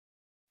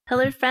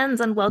Hello, friends,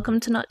 and welcome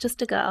to Not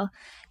Just a Girl,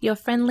 your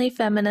friendly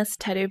feminist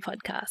tattoo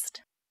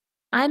podcast.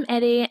 I'm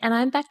Eddie, and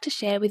I'm back to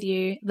share with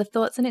you the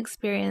thoughts and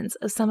experience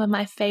of some of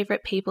my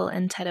favourite people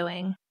in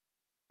tattooing.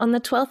 On the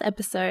 12th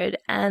episode,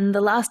 and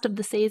the last of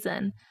the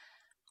season,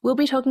 we'll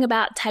be talking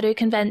about tattoo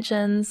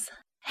conventions,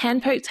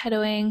 hand-poke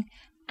tattooing,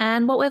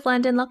 and what we've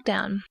learned in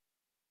lockdown.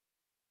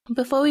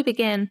 Before we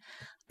begin,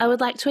 I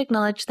would like to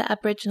acknowledge the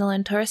Aboriginal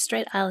and Torres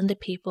Strait Islander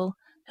people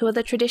who are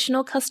the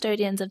traditional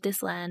custodians of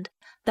this land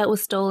that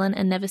was stolen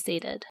and never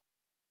ceded.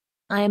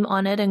 I am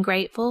honoured and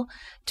grateful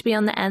to be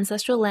on the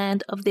ancestral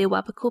land of the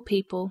Awabakal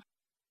people,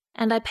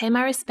 and I pay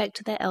my respect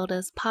to their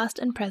elders past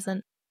and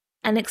present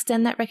and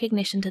extend that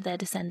recognition to their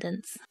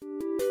descendants.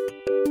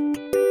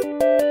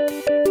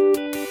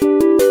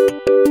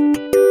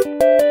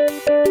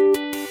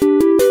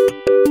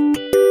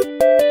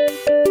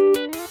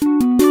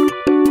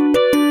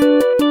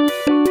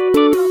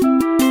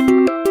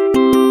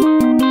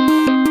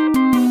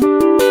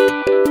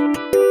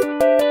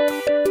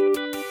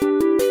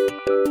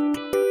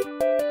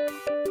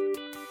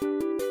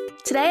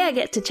 Today I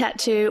get to chat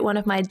to one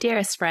of my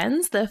dearest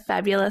friends, the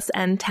fabulous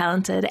and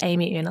talented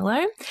Amy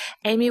Unilo.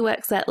 Amy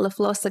works at La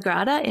Flor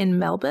Sagrada in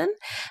Melbourne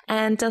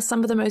and does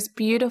some of the most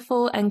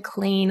beautiful and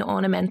clean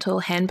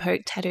ornamental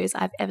hand-poke tattoos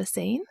I've ever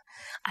seen.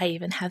 I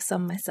even have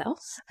some myself.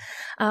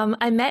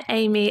 I met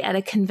Amy at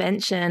a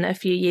convention a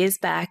few years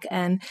back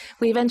and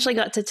we eventually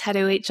got to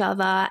tattoo each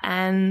other,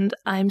 and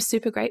I'm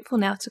super grateful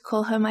now to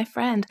call her my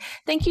friend.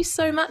 Thank you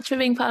so much for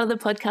being part of the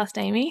podcast,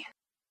 Amy.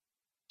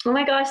 Oh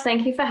my gosh,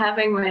 thank you for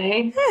having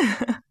me.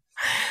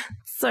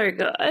 So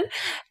good.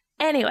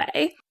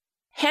 Anyway,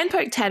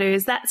 hand-poke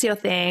tattoos, that's your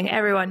thing.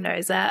 Everyone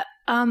knows that.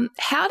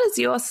 How does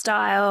your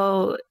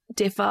style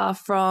differ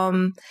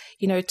from,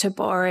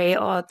 Tobori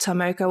or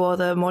Tomoko or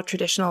the more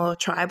traditional or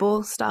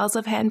tribal styles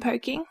of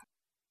hand-poking?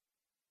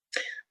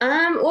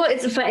 Well,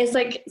 it's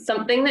like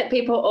something that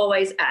people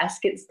always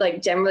ask. It's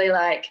like generally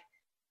like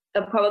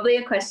probably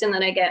a question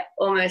that I get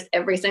almost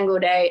every single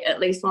day, at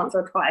least once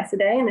or twice a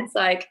day. And it's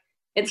like,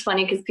 it's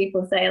funny because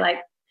people say like,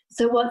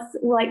 so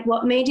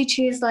what made you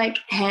choose like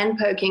hand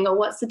poking, or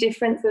what's the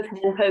difference with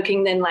hand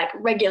poking than like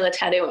regular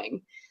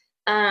tattooing?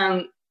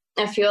 I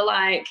feel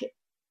like,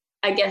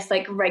 I guess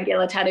like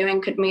regular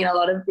tattooing could mean a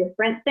lot of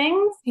different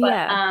things,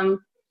 but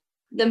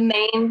the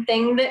main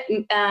thing that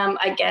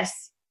I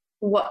guess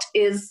what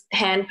is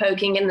hand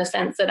poking in the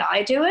sense that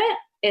I do it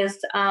is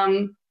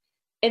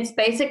it's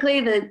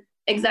basically the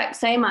exact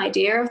same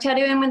idea of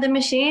tattooing with the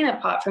machine,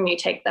 apart from you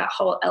take that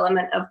whole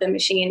element of the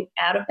machine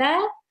out of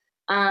there.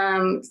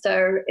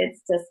 So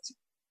it's just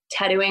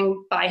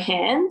tattooing by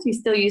hand. You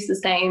still use the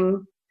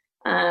same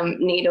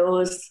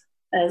needles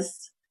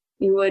as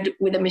you would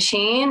with a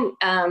machine.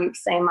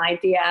 Same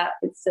idea.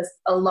 It's just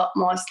a lot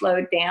more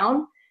slowed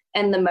down,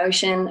 and the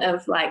motion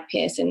of like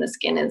piercing the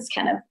skin is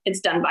it's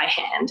done by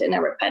hand in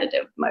a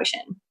repetitive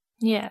motion.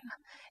 Yeah,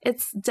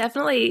 it's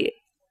definitely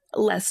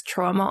less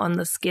trauma on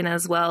the skin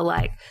as well.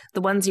 Like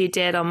the ones you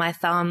did on my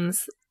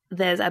thumbs,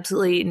 there's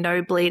absolutely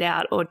no bleed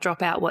out or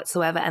drop out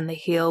whatsoever, and the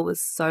heal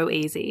was so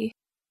easy.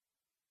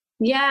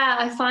 Yeah,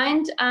 I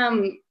find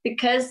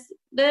because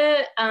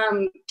the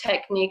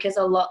technique is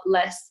a lot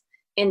less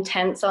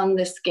intense on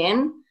the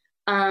skin,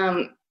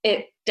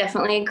 it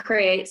definitely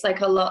creates like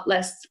a lot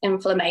less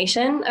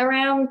inflammation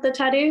around the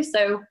tattoo.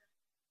 So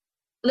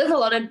there's a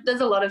lot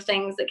of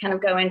things that kind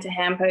of go into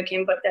hand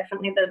poking, but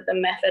definitely the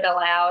method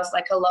allows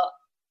like a lot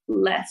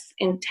less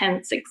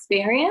intense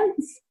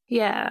experience.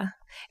 Yeah,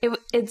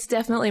 it's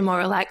definitely more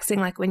relaxing.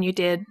 Like when you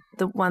did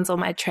the ones on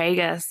my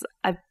tragus,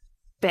 I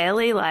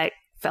barely like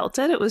felt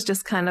it. It was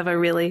just kind of a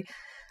really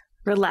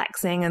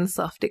relaxing and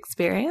soft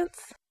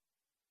experience.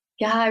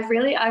 Yeah, I'm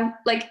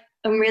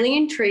really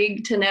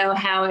intrigued to know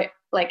how it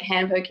like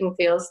hand poking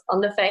feels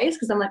on the face,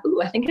 because I'm like,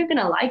 ooh, I think I'm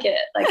gonna like it.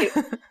 Like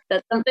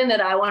that's something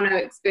that I want to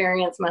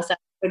experience myself.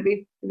 Would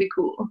be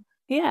cool.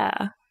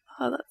 Yeah.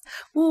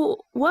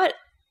 Well, what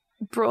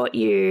brought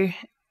you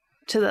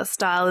to the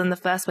style in the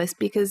first place?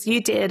 Because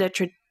you did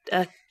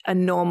a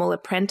normal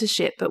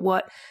apprenticeship, but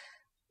what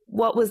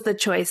was the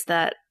choice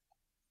that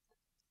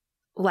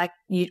why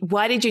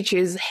did you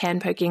choose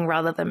hand poking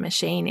rather than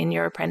machine in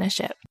your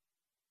apprenticeship?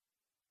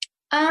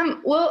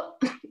 Well,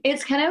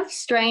 it's kind of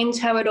strange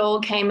how it all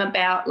came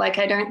about. Like,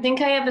 I don't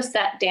think I ever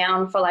sat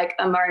down for like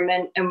a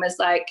moment and was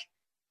like,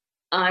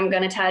 I'm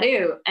going to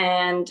tattoo,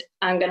 and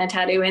I'm going to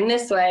tattoo in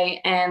this way,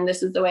 and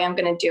this is the way I'm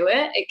going to do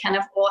it. It kind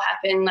of all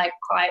happened like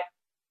quite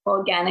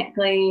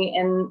organically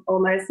and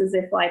almost as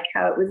if like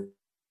how it was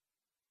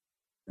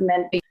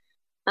meant to be.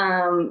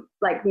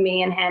 Like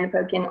me and hand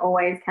poking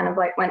always kind of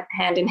like went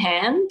hand in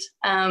hand.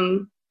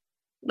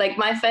 Like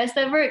my first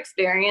ever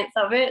experience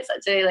of it, it's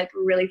actually like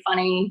really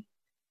funny.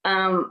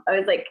 I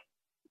was like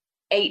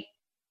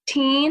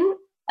 18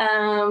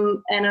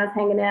 and I was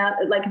hanging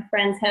out at like a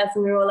friend's house,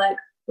 and we were like,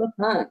 we're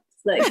punks,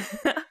 like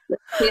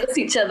let's pierce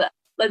each other,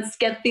 let's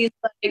get these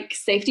like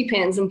safety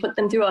pins and put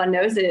them through our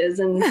noses.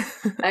 And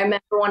I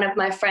remember one of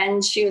my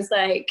friends, she was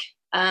like,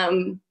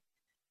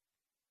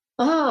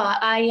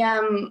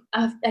 I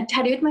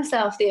tattooed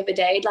myself the other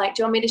day. Like,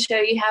 do you want me to show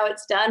you how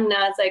it's done? And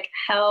I was like,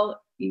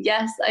 hell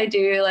yes, I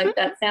do. Like,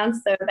 that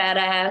sounds so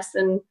badass.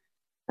 And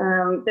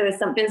there was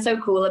something so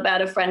cool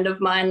about a friend of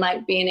mine,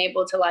 like being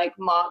able to like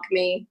mark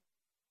me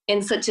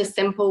in such a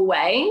simple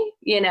way,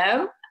 you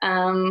know?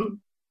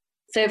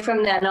 So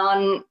from then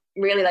on,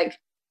 really, like,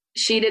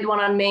 she did one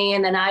on me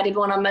and then I did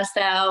one on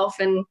myself,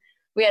 and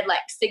we had like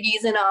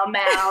ciggies in our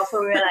mouth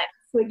and we were like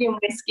swigging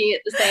whiskey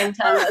at the same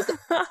time. I was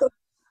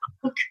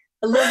like,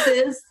 I love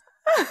this.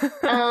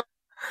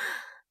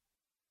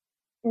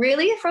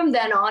 Really, from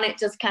then on, it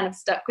just kind of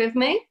stuck with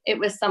me. It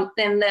was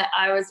something that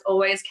I was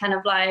always kind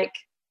of like,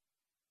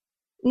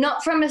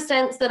 not from a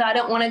sense that I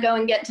don't want to go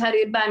and get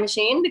tattooed by a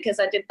machine, because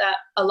I did that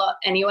a lot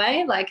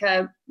anyway. Like,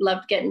 I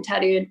loved getting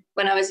tattooed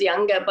when I was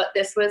younger, but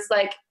this was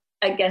like,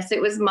 I guess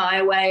it was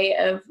my way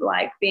of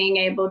like being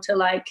able to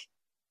like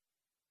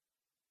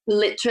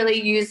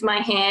literally use my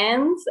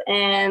hands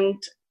and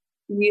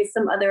use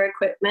some other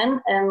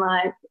equipment and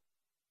like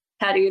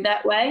tattoo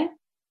that way.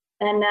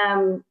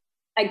 And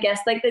I guess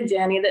like the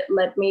journey that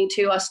led me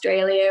to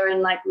Australia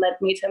and like led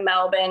me to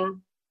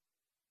Melbourne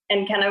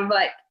and kind of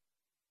like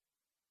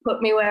put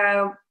me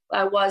where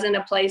I was in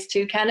a place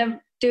to kind of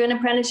do an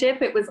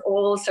apprenticeship, it was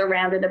all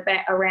surrounded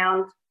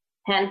around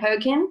hand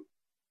poking.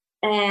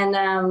 And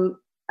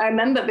I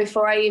remember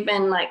before I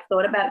even like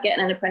thought about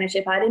getting an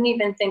apprenticeship, I didn't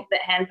even think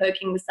that hand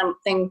poking was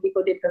something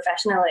people did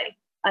professionally.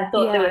 I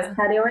thought there was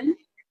tattooing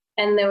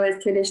and there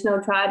was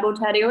traditional tribal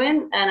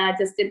tattooing, and I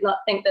just did not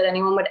think that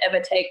anyone would ever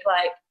take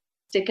like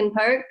stick and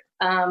poke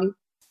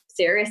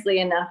seriously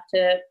enough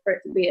for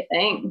it to be a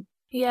thing.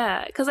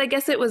 Yeah, because I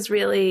guess it was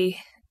really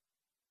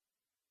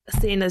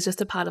seen as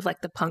just a part of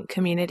like the punk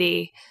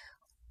community,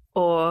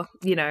 or,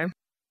 you know,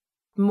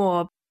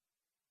 more,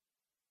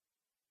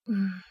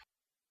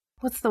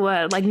 what's the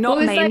word? Like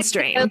not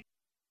mainstream. Like,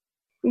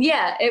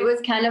 yeah, it was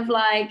kind of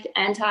like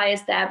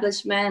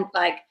anti-establishment,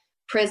 like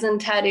prison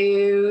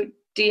tattoo,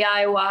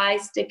 DIY,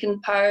 stick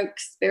and poke,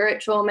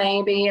 spiritual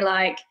maybe,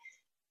 like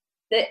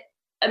that.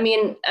 I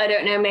mean, I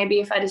don't know, maybe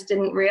if I just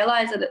didn't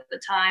realize it at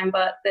the time,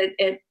 but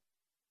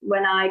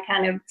when I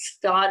kind of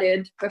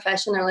started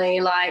professionally,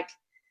 like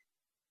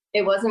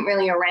it wasn't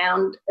really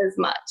around as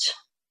much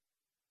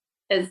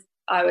as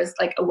I was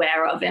like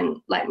aware of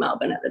in like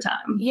Melbourne at the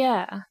time.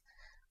 Yeah.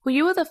 Well,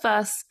 you were the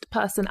first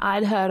person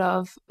I'd heard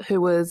of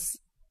who was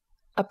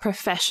a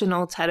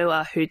professional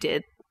tattooer who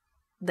did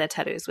their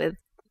tattoos with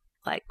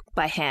like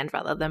by hand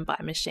rather than by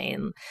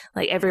machine.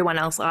 Like everyone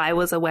else I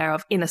was aware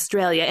of in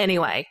Australia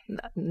anyway,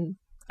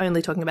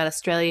 only talking about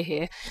Australia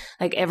here,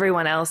 like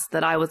everyone else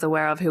that I was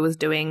aware of who was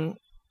doing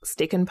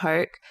stick and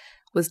poke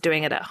was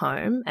doing it at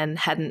home and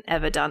hadn't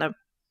ever done a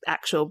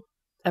actual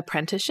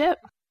apprenticeship.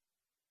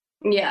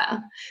 Yeah.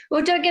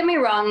 Well, don't get me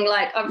wrong,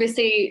 like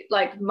obviously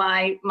like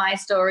my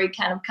story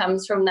kind of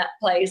comes from that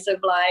place of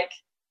like,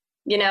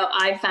 you know,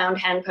 I found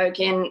hand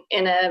poking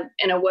in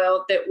a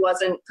world that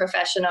wasn't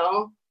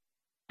professional.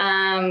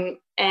 And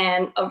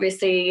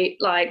obviously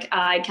like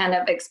I kind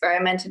of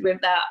experimented with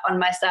that on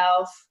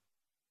myself,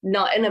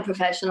 not in a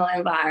professional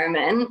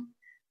environment.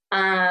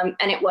 And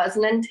it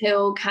wasn't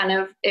until kind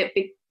of it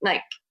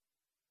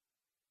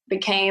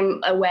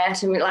became aware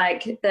to me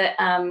like that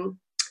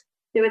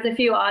there was a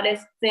few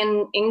artists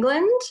in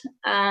England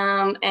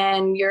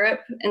and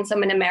Europe and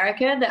some in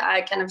America that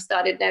I kind of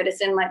started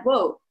noticing like,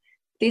 whoa,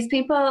 these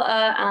people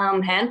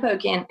are hand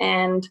poking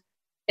and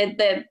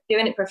they're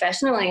doing it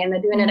professionally and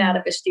they're doing it out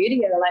of a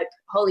studio. Like,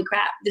 holy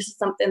crap, this is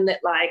something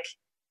that like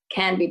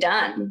can be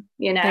done,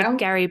 you know? Like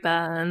Gary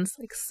Burns,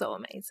 like so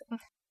amazing.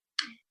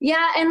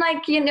 Yeah, and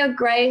like, you know,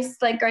 Grace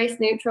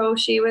Neutral,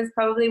 she was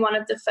probably one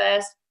of the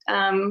first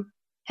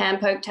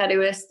hand poke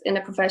tattooists in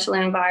a professional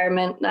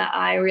environment that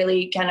I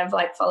really kind of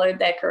like followed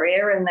their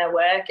career and their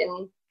work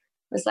and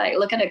was like,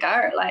 look at it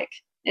go, like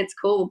it's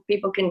cool,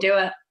 people can do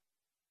it.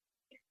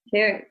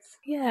 Cheers.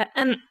 Yeah,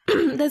 and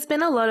there's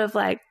been a lot of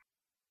like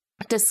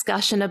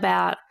discussion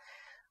about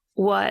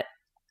what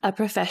a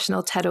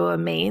professional tattooer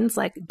means.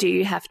 Like, do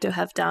you have to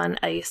have done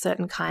a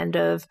certain kind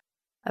of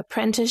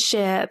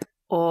apprenticeship,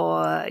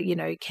 or, you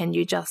know, can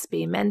you just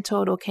be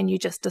mentored, or can you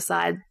just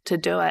decide to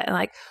do it? And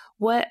like,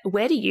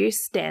 where do you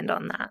stand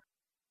on that?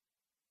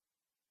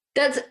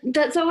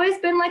 That's always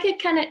been like a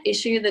kind of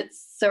issue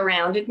that's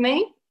surrounded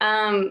me.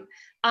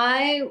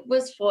 I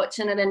was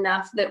fortunate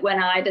enough that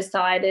when I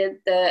decided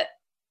that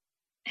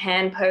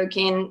hand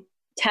poking,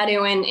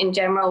 tattooing in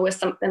general was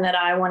something that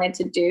I wanted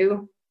to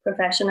do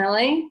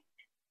professionally,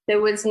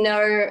 there was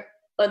no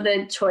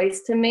other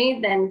choice to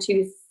me than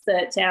to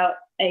search out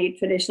a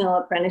traditional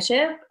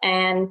apprenticeship.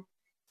 And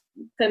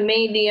for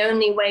me, the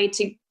only way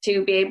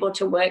to be able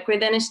to work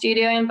within a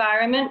studio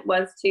environment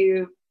was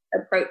to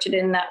approach it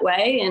in that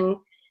way and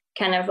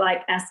kind of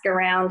like ask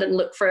around and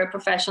look for a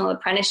professional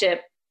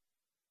apprenticeship,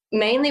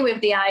 mainly with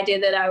the idea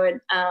that I would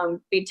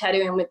be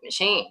tattooing with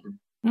machine.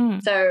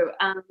 So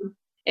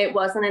it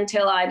wasn't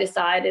until I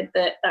decided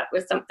that that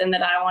was something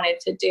that I wanted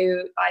to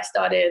do, I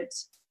started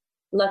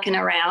looking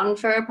around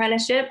for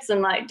apprenticeships.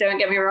 And like, don't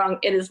get me wrong,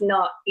 it is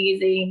not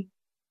easy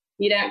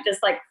you don't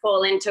just like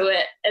fall into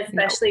it,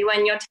 especially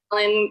when you're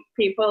telling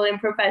people in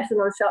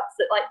professional shops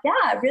that like, yeah,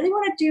 I really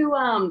want to do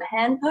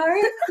hand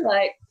poke.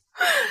 Like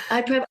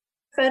I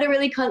prefer to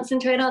really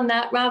concentrate on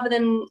that rather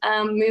than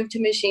move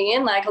to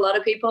machine. Like a lot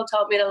of people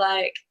told me to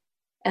like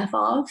F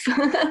off.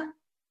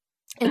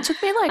 It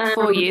took me like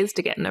 4 years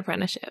to get an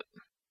apprenticeship.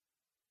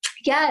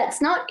 Yeah, it's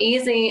not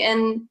easy.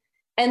 And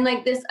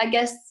like this, I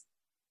guess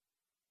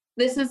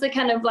this is the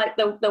kind of like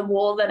the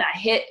wall that I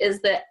hit,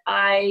 is that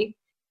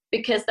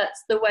because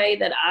that's the way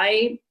that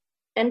I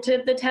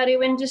entered the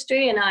tattoo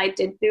industry, and I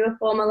did do a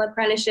formal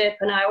apprenticeship,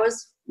 and I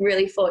was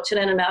really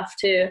fortunate enough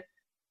to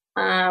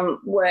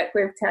work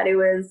with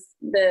tattooers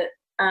that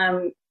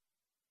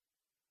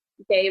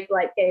gave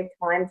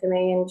time to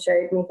me and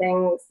showed me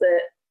things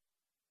that,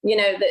 you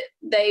know, that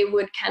they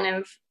would kind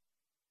of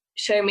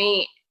show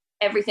me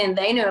everything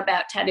they knew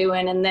about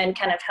tattooing, and then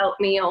kind of help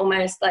me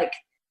almost like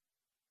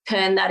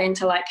turn that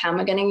into like, how am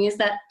I going to use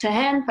that to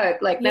hand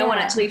poke? Like no one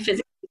actually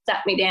physically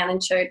sat me down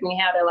and showed me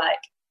how to like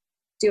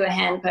do a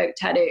hand poke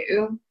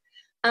tattoo.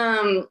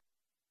 But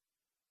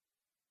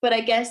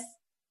I guess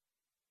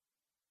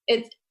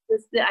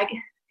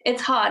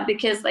it's hard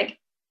because like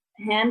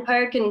hand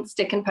poke and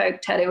stick and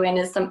poke tattooing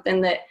is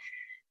something that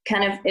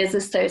kind of is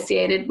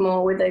associated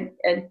more with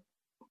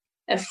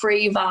a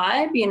free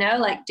vibe, you know,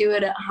 like do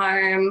it at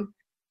home.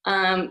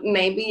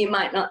 Maybe you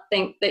might not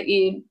think that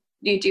you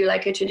do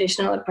like a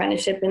traditional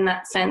apprenticeship in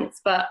that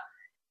sense, but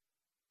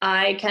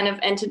I kind of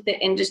entered the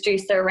industry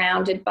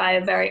surrounded by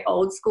a very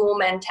old school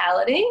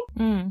mentality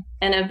and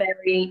a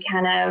very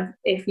kind of,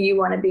 if you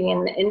want to be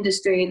in the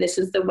industry, this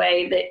is the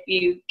way that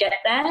you get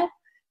there.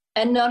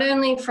 And not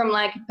only from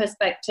like a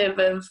perspective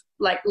of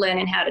like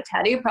learning how to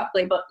tattoo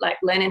properly, but like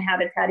learning how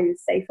to tattoo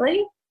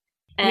safely,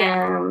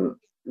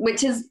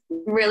 which is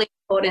really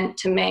important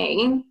to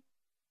me.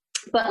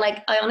 But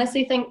like, I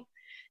honestly think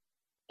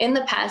in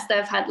the past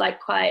I've had like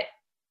quite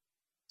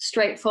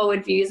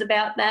straightforward views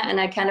about that, and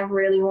I kind of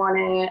really want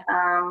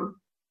to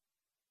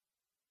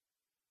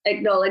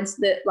acknowledge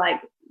that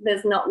like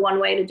there's not one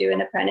way to do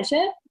an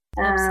apprenticeship.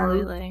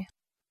 Absolutely.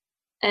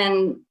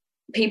 And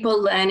people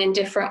learn in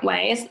different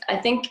ways. I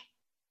think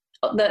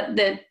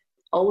the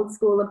old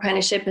school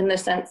apprenticeship, in the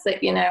sense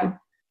that, you know,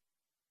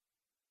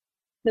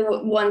 the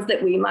ones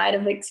that we might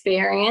have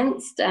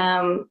experienced,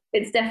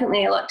 it's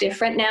definitely a lot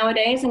different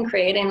nowadays, and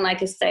creating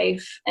like a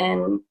safe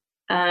and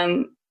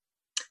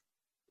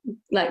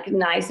like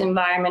nice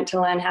environment to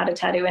learn how to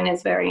tattoo in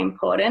is very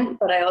important.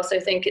 But I also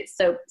think it's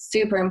so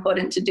super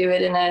important to do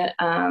it in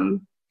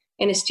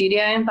a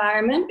studio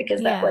environment,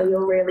 because that way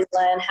you'll really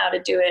learn how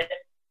to do it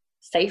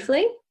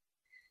safely.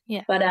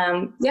 Yeah. But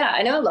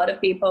I know a lot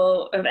of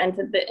people have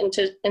entered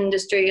the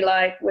industry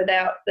like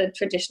without the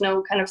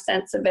traditional kind of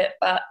sense of it,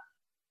 but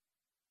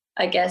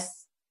I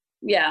guess,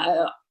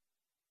 I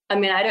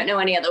mean, I don't know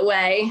any other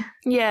way.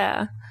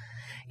 Yeah.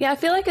 I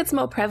feel like it's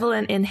more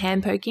prevalent in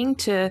hand poking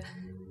to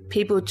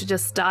people to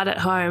just start at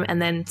home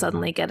and then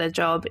suddenly get a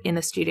job in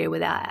a studio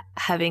without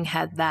having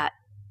had that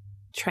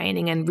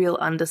training and real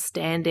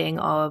understanding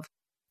of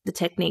the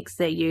techniques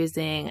they're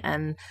using,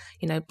 and,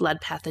 you know, blood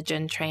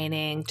pathogen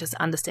training, just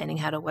understanding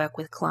how to work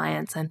with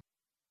clients. And,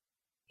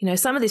 you know,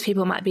 some of these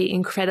people might be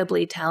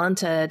incredibly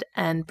talented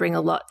and bring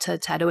a lot to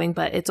tattooing,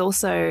 but it's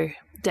also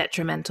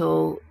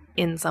detrimental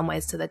in some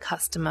ways to the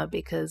customer,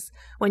 because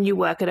when you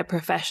work at a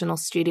professional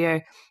studio,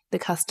 the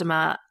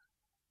customer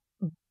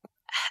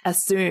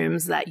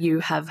assumes that you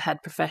have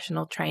had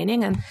professional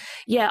training. And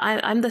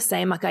I'm the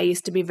same. Like, I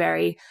used to be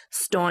very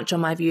staunch on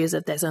my views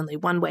of there's only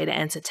one way to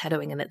enter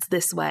tattooing and it's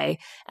this way.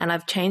 And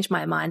I've changed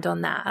my mind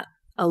on that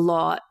a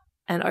lot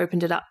and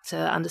opened it up to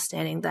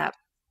understanding that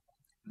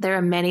there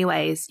are many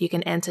ways you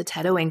can enter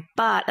tattooing.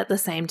 But at the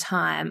same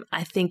time,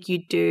 I think you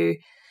do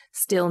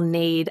still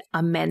need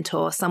a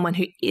mentor, someone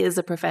who is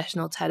a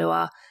professional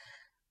tattooer,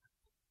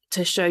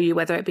 to show you,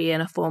 whether it be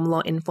in a formal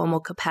or informal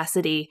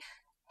capacity,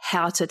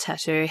 how to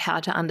tattoo, how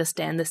to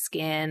understand the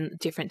skin,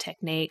 different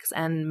techniques,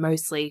 and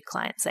mostly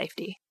client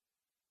safety.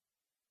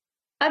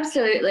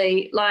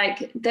 Absolutely.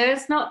 Like,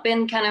 there's not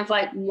been kind of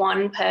like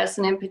one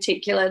person in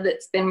particular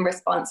that's been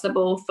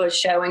responsible for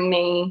showing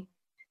me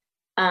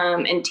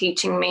and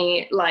teaching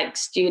me like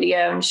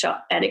studio and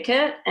shop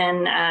etiquette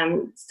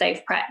and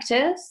safe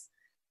practice.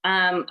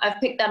 I've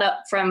picked that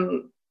up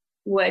from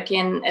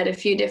working at a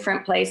few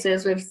different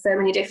places with so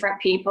many different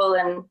people,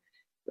 and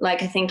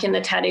like, I think in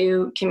the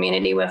tattoo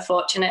community, we're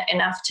fortunate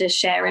enough to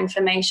share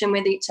information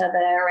with each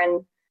other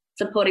and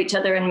support each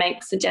other and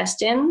make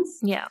suggestions.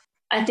 Yeah.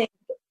 I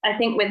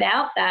think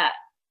without that,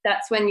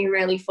 that's when you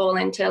really fall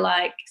into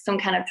like some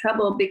kind of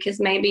trouble, because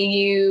maybe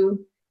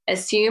you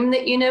assume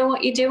that you know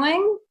what you're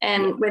doing,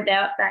 and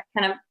without that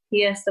kind of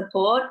peer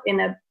support in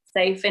a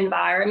safe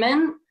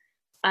environment,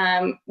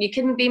 you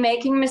can be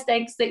making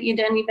mistakes that you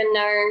don't even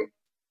know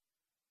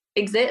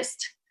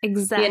exist.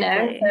 Exactly. You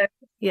know,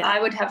 so I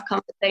would have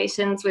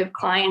conversations with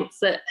clients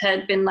that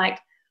had been like,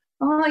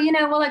 oh, you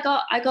know, well,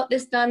 I got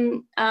this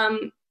done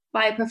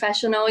by a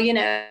professional, you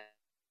know,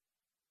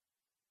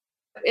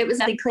 it was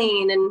really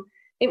clean,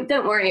 and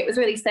don't worry, it was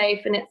really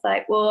safe. And it's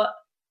like, well,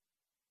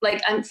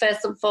 like, I'm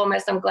first and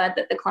foremost, I'm glad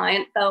that the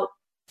client felt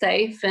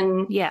safe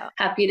and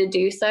happy to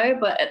do so.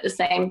 But at the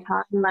same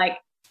time, like,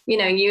 you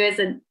know, you as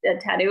a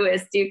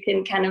tattooist, you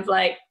can kind of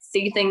like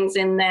see things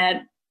in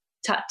their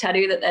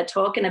tattoo that they're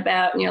talking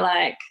about, and you're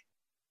like,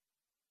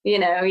 you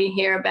know, you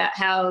hear about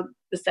how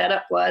the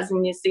setup was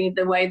and you see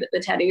the way that the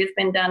tattoo has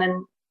been done,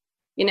 and,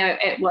 you know,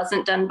 it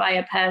wasn't done by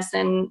a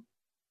person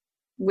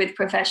with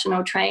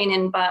professional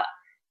training, but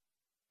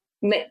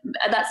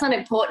that's not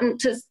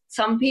important to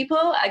some people.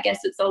 I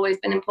guess it's always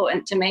been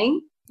important to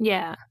me.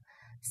 Yeah,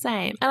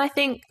 same. And I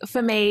think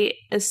for me,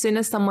 as soon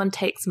as someone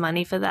takes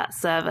money for that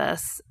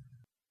service,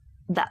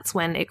 that's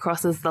when it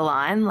crosses the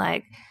line.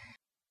 Like,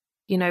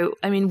 you know,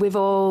 I mean, we've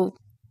all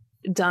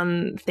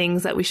done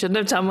things that we shouldn't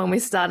have done when we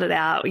started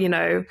out. You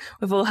know,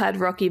 we've all had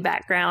rocky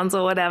backgrounds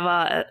or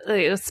whatever,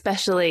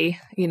 especially,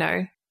 you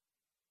know,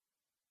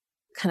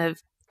 kind of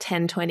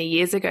 10, 20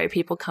 years ago,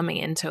 people coming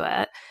into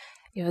it.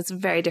 You know, it's a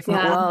very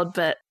different world.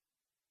 But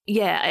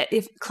yeah,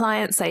 if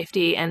client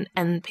safety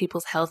and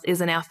people's health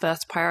isn't our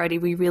first priority,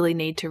 we really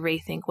need to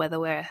rethink whether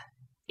we're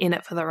in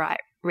it for the right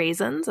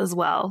reasons as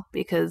well,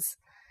 because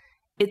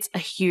it's a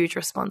huge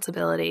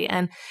responsibility.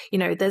 And, you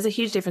know, there's a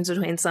huge difference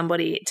between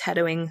somebody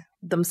tattooing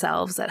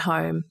themselves at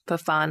home for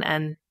fun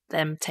and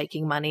them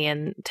taking money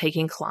and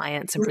taking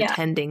clients and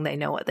pretending they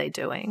know what they're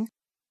doing.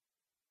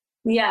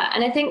 Yeah,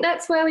 and I think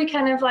that's where we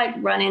kind of like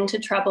run into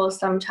trouble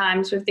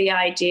sometimes with the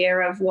idea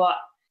of what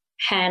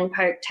hand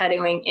poke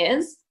tattooing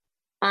is.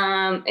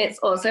 It's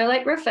also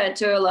like referred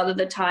to a lot of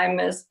the time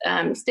as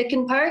stick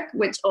and poke,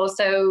 which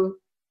also,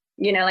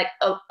 you know, like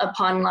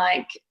upon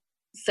like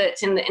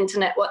searching the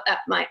internet what that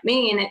might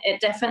mean,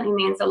 it definitely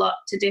means a lot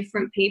to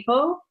different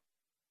people.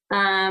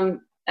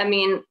 I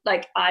mean,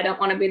 like, I don't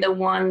want to be the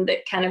one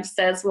that kind of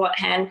says what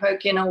hand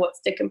poking or what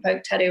stick and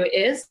poke tattoo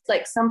is.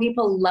 Like, some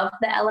people love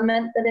the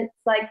element that it's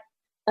like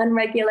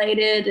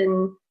unregulated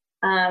and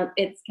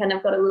it's kind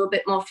of got a little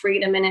bit more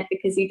freedom in it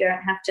because you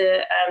don't have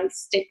to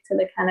stick to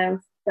the kind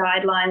of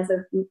guidelines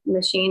of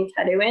machine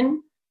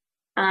tattooing.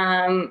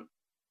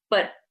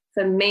 But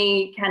for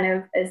me, kind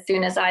of as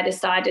soon as I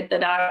decided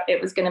that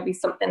it was going to be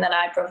something that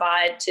I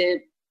provide to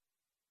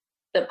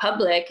the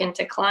public and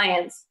to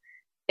clients,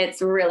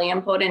 it's really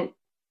important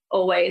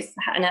always,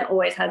 and it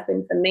always has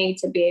been for me,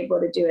 to be able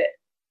to do it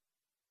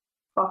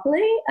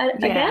properly, I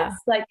guess.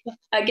 Like,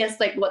 I guess,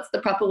 like, what's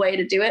the proper way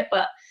to do it?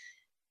 But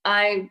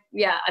I've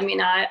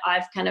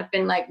kind of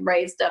been like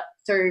raised up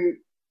through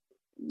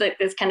like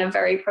this kind of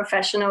very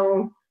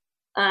professional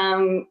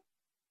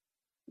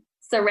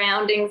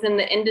surroundings in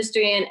the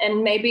industry,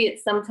 and maybe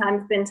it's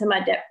sometimes been to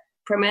my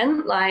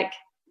detriment. Like,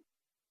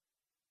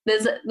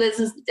 there's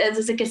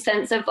like a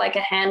sense of like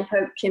a hand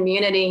poke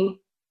community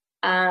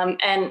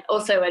and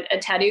also a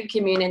tattoo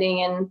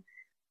community, and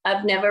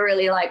I've never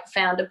really like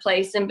found a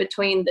place in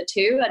between the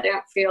two. I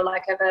don't feel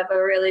like I've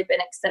ever really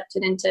been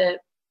accepted into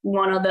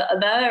one or the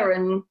other,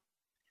 and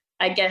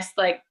I guess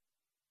like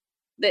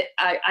that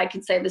I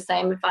could say the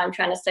same if I'm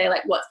trying to say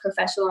like what's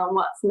professional and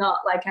what's not.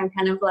 Like, I'm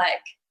kind of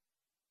like,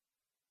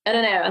 I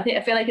don't know.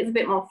 I feel like it's a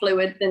bit more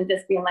fluid than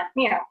just being like,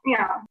 meow,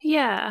 meow.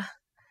 Yeah.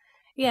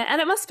 Yeah.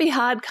 And it must be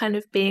hard kind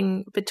of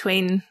being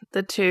between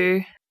the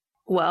two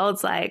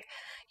worlds. Like,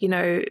 you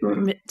know,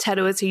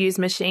 tattooers who use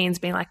machines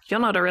being like, you're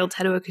not a real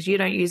tattooer because you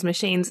don't use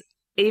machines,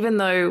 even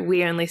though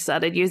we only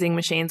started using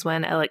machines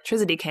when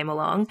electricity came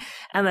along.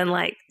 And then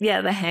like, yeah,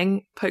 the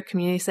hand poke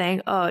community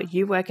saying, oh,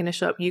 you work in a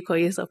shop, you call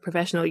yourself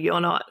professional, you're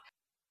not,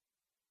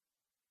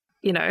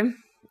 you know,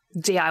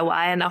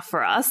 DIY enough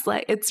for us.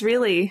 Like, it's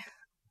really...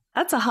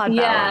 that's a hard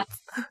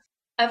balance.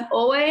 I've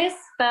always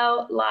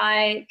felt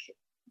like,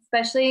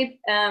 especially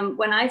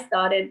when I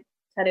started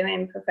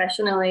tattooing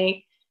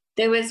professionally,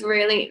 there was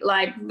really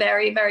like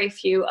very, very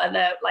few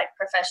other like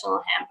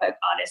professional hand poke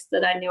artists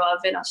that I knew of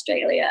in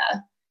Australia.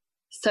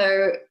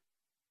 So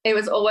it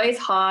was always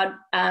hard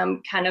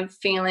kind of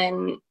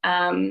feeling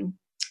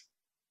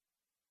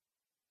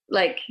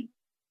like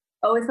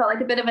I always felt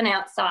like a bit of an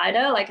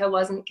outsider, like I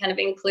wasn't kind of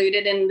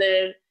included in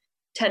the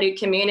tattoo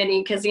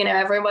community because, you know,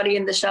 everybody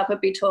in the shop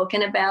would be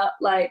talking about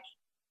like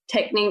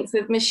techniques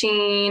with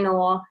machine,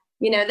 or,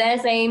 you know,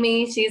 there's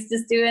Amy, she's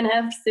just doing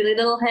her silly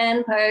little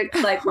hand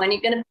pokes, like, when are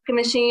you going to pick a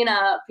machine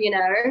up, you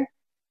know?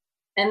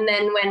 And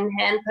then when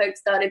hand pokes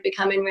started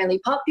becoming really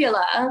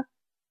popular,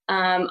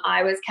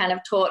 I was kind of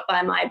taught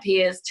by my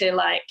peers to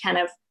like kind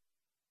of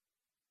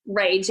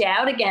rage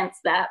out against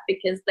that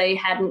because they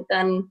hadn't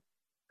done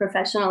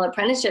professional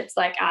apprenticeships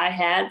like I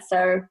had.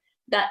 So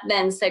that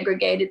then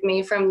segregated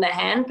me from the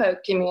hand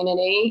poke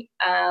community,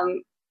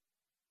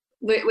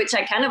 which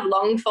I kind of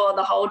longed for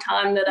the whole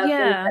time that I've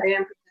been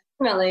tattooing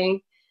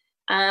professionally.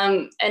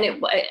 And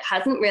it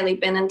hasn't really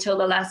been until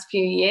the last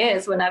few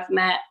years when I've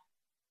met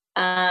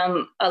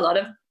a lot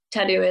of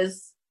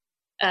tattooers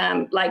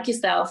like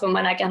yourself, and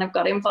when I kind of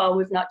got involved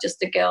with Not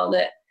Just a Girl,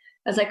 that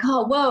I was like,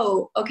 oh,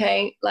 whoa,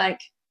 okay, like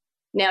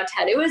now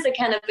tattooers are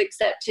kind of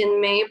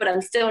accepting me, but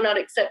I'm still not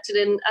accepted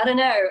in, I don't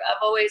know,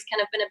 I've always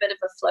kind of been a bit of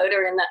a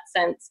floater in that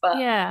sense. But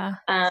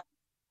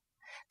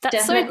that's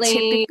definitely so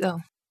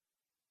typical.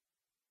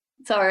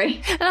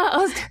 Sorry.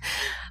 No,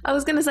 I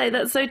was going to say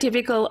that's so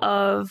typical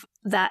of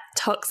that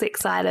toxic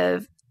side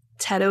of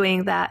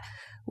tattooing, that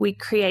we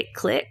create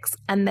cliques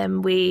and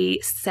then we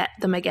set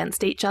them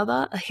against each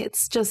other. Like,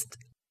 it's just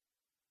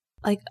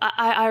like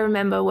I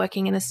remember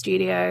working in a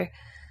studio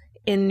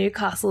in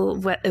Newcastle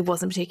where it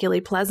wasn't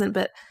particularly pleasant,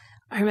 but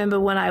I remember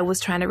when I was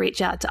trying to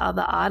reach out to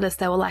other artists,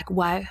 they were like,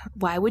 why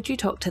would you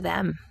talk to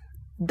them?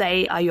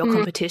 They are your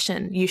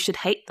competition. You should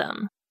hate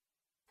them.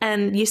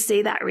 And you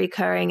see that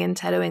recurring in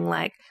tattooing,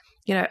 like,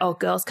 you know, oh,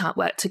 girls can't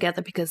work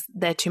together because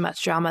they're too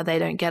much drama. They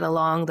don't get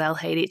along. They'll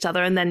hate each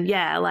other. And then,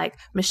 yeah, like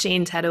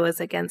machine tattooers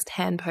against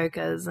hand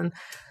pokers. And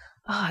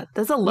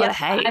there's a lot of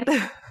hate.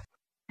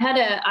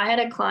 I had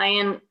a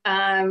client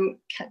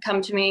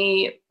come to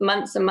me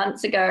months and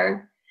months ago,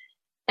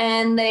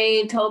 and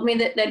they told me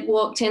that they'd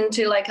walked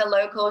into like a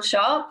local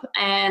shop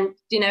and,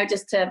 you know,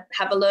 just to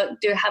have a look,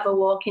 have a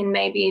walk in,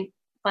 maybe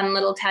fun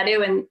little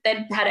tattoo. And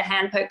they'd had a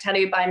hand poke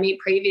tattoo by me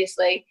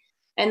previously.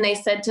 And they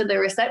said to the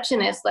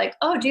receptionist, like,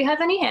 oh, do you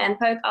have any hand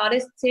poke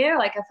artists here?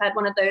 Like, I've had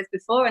one of those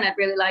before and I'd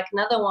really like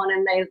another one.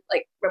 And they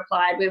like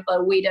replied with,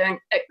 oh, we don't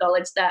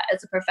acknowledge that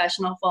as a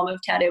professional form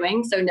of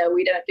tattooing. So no,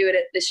 we don't do it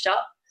at this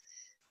shop.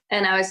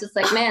 And I was just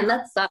like, man,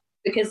 that sucks,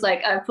 because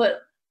like I put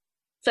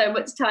so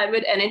much time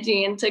and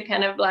energy into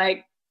kind of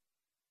like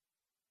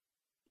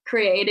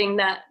creating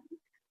that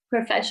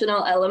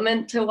professional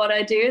element to what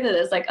I do, that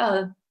it's like,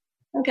 oh,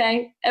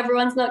 okay,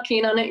 everyone's not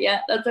keen on it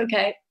yet. That's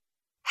okay.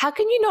 How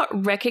can you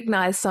not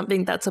recognize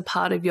something that's a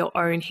part of your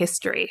own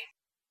history?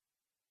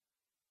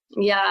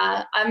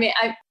 Yeah, I mean,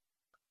 I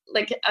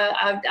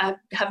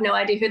have no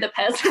idea who the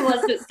person was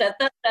that said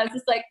that. I was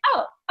just like,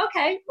 oh,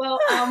 okay, well,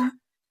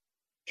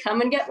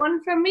 come and get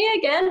one from me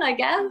again, I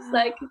guess.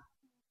 Like,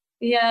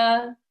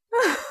 yeah.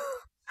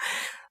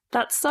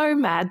 That's so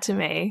mad to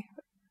me.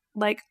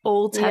 Like,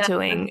 all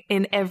tattooing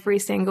in every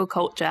single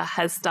culture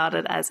has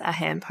started as a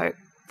hand poke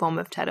form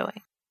of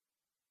tattooing.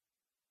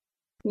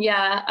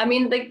 Yeah, I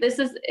mean, like, this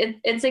is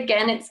it's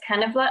again, it's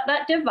kind of like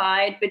that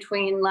divide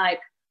between like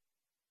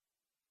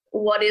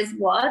what is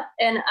what,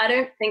 and I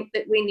don't think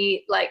that we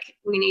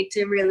need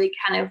to really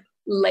kind of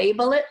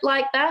label it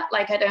like that.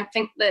 Like, I don't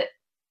think that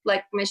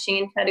like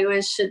machine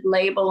tattooers should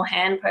label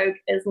hand poke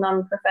as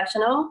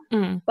non-professional,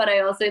 but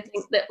I also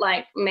think that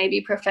like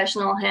maybe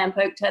professional hand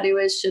poke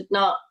tattooers should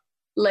not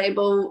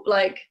label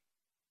like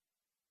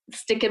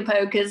stick and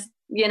poke as,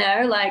 you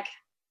know, like,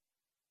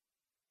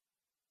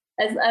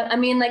 as I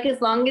mean, like, as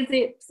long as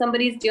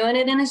somebody's doing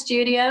it in a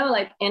studio,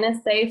 like in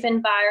a safe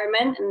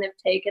environment, and they've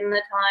taken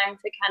the time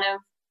to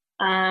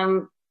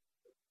kind of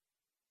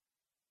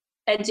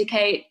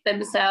educate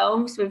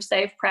themselves with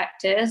safe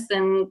practice,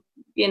 and,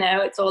 you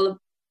know, it's all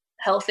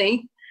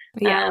healthy.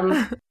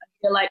 I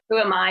feel like, who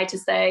am I to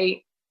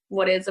say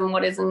what is and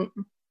what isn't,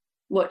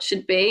 what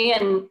should be?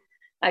 And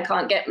I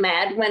can't get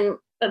mad when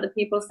other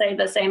people say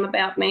the same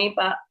about me,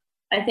 but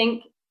I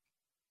think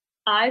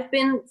I've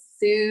been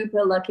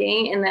super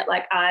lucky in that,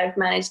 like, I've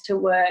managed to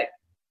work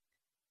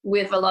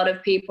with a lot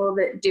of people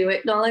that do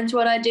acknowledge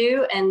what I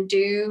do and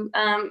do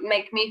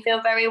make me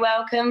feel very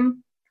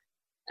welcome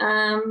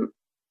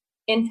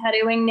in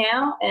tattooing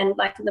now. And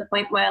like, to the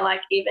point where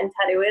like even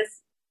tattooers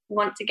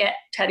want to get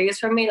tattoos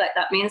from me. Like,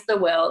 that means the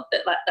world,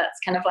 that like that's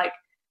kind of like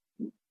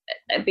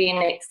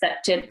being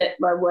accepted, that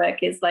my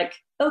work is like,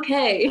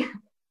 okay.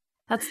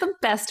 That's the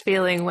best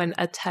feeling, when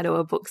a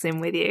tattooer books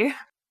in with you.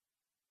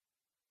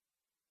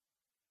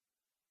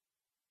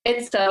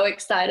 It's so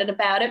excited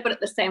about it, but at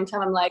the same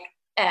time I'm like,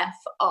 F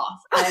off.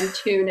 I'm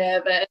too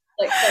nervous.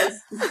 Like,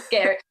 that's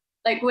scary.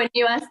 Like, when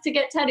you asked to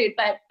get tattooed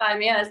by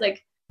me, I was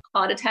like,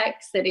 heart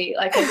attack city.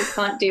 Like, I just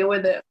can't deal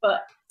with it.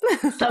 But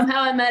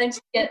somehow I managed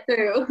to get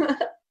through.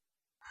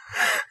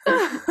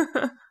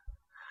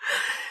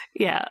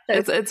 Yeah,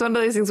 it's one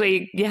of those things where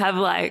you have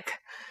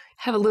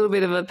a little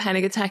bit of a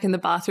panic attack in the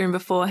bathroom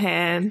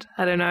beforehand.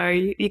 I don't know,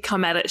 you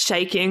come at it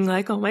shaking,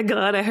 like, oh my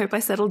God, I hope I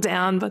settle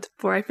down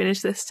before I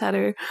finish this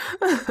tattoo.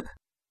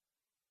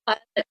 I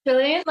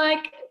literally,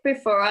 like,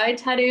 before I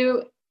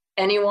tattoo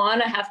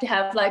anyone, I have to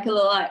have like a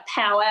little like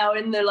powwow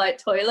in the like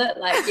toilet.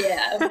 Like,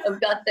 yeah, I've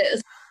got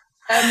this.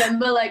 I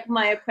remember like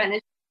my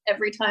apprentice,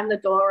 every time the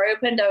door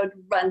opened, I would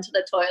run to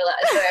the toilet.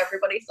 So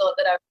everybody thought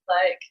that I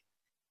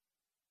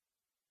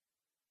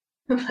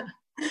was like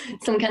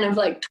some kind of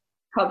like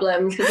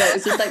problems, because it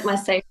was just like my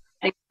safe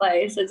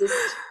place. I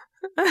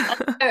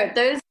don't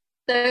know,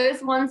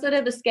 those ones that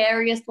are the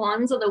scariest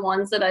ones are the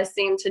ones that I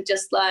seem to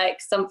just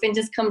like, something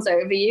just comes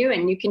over you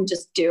and you can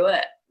just do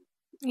it.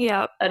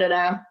 Yeah. I don't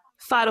know.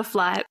 Fight or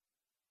flight.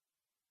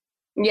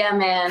 Yeah,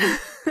 man.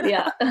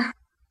 Yeah.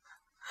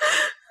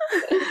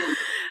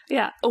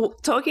 Yeah. Oh,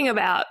 talking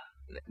about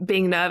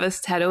being nervous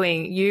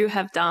tattooing, you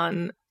have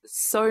done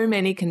so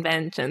many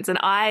conventions, and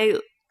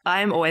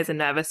I'm always a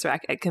nervous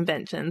wreck at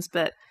conventions,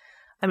 but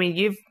I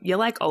mean, you're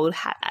like old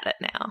hat at it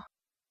now.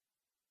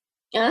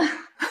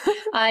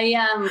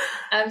 I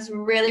was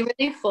really,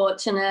 really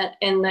fortunate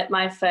in that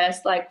my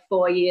first like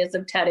 4 years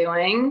of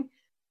tattooing,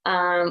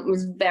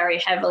 was very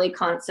heavily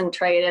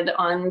concentrated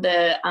on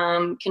the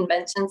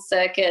convention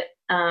circuit,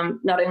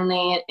 not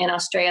only in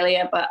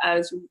Australia, but I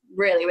was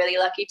really, really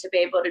lucky to be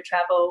able to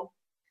travel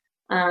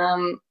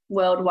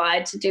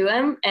worldwide to do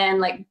them. And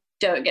like,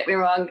 don't get me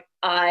wrong,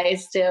 I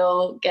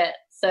still get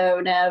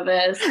so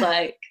nervous,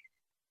 like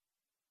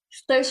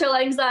social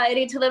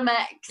anxiety to the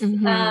max.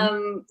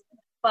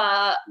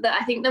 But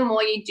I think the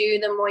more you do,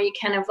 the more you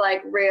kind of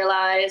like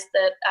realize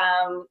that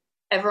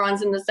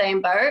everyone's in the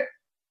same boat.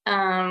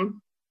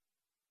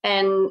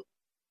 And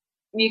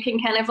you can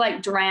kind of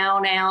like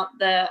drown out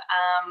the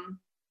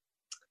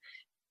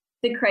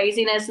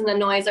craziness and the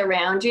noise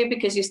around you,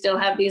 because you still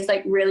have these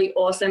like really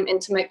awesome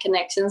intimate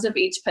connections of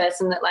each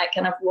person that like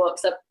kind of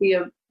walks up to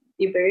your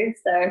booth.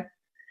 So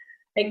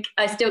like,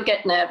 I still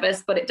get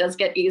nervous, but it does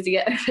get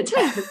easier over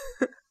time.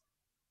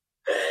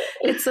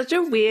 It's such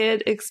a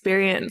weird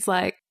experience,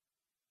 like,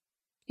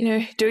 you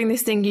know, doing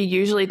this thing you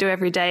usually do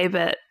every day,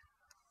 but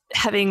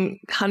having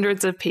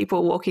hundreds of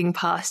people walking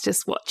past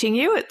just watching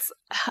you. It's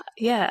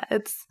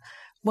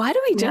why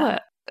do we do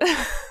it?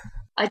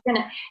 I don't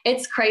know.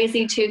 It's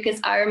crazy too,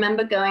 because I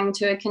remember going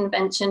to a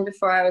convention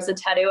before I was a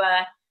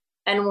tattooer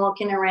and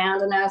walking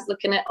around, and I was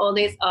looking at all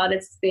these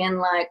artists being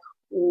like,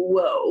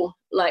 whoa,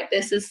 like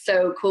this is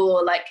so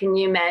cool. Like, can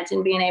you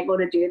imagine being able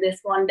to do this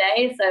one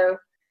day? So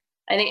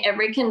I think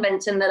every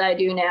convention that I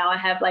do now, I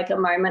have like a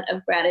moment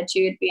of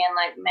gratitude, being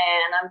like,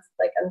 man, I'm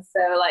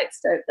so like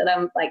stoked that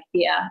I'm like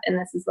here and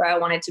this is where I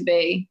wanted to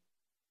be.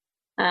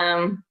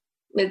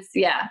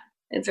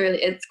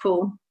 It's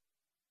cool.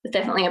 It's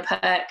definitely a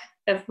perk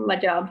of my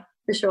job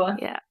for sure.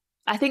 Yeah.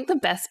 I think the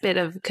best bit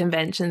of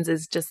conventions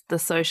is just the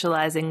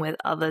socializing with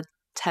other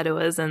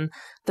tattooers and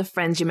the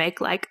friends you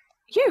make, like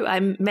I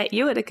met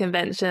you at a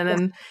convention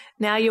and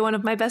now you're one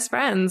of my best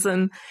friends.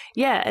 And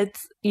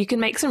you can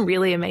make some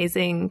really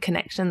amazing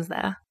connections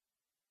there.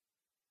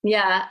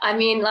 Yeah. I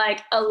mean,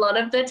 like a lot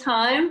of the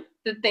time,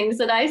 the things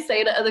that I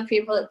say to other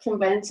people at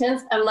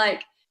conventions, I'm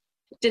like,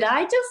 did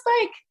I just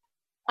like,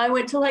 I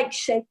went to like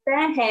shake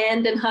their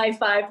hand and high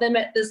five them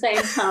at the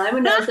same time.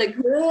 And I was like,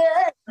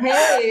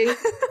 hey,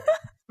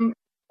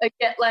 I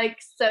get like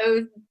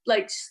so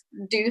like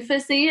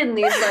doofusy in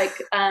these like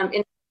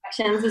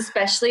interactions,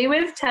 especially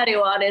with tattoo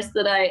artists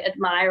that I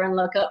admire and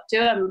look up to.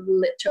 I'm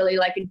literally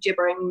like a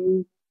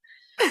gibbering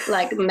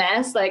like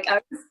mess. Like I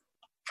was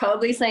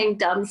probably saying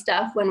dumb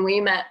stuff when we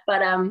met,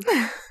 but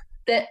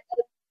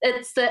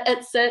at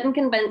certain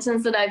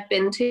conventions that I've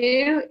been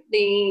to,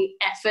 the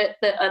effort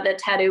that other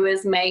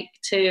tattooers make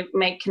to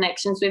make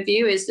connections with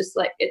you is just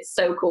like, it's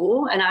so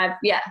cool. And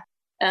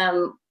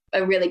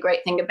a really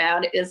great thing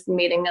about it is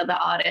meeting other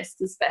artists,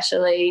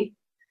 especially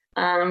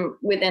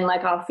within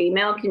like our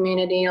female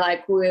community.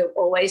 Like we're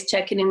always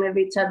checking in with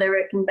each other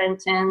at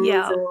conventions.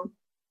 Yeah. And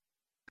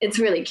it's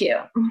really cute.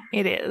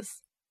 It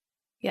is.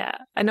 Yeah,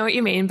 I know what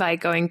you mean by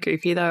going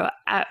goofy though.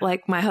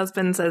 Like my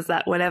husband says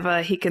that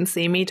whenever he can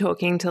see me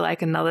talking to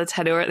like another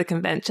tattooer at the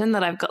convention,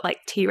 that I've got like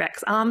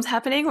T-Rex arms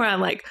happening where I'm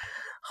like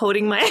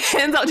holding my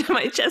hands up to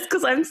my chest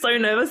because I'm so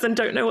nervous and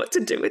don't know what to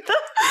do with them.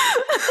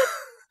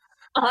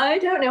 I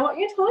don't know what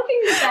you're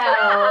talking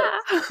about.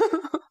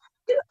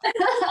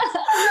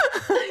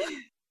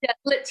 Yeah,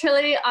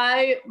 literally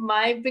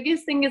my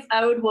biggest thing is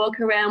I would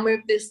walk around with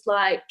this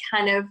like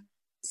kind of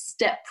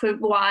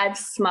Stepford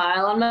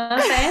smile on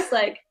my face,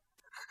 like,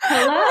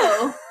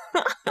 hello.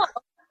 Oh,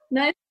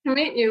 nice to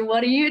meet you.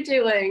 What are you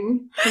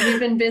doing? Have you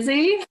been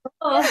busy?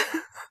 Oh.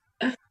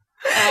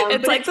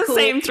 It's like the cool.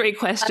 Same three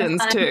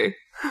questions too.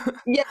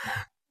 Yeah,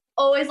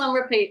 always on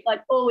repeat,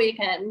 like all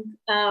weekend.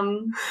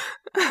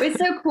 It's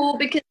so cool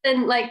because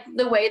then like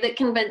the way that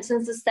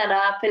conventions are set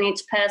up and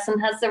each person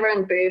has their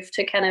own booth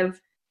to kind of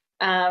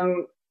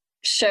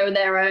show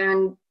their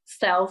own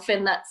self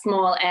in that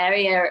small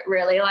area, it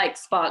really like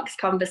sparks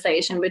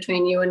conversation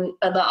between you and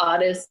other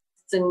artists,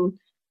 and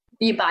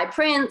you buy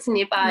prints and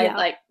you buy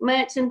like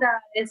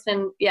merchandise,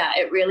 and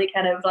it really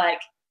kind of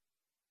like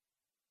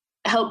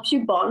helps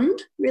you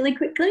bond really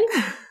quickly.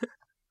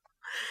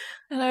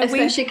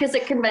 Especially because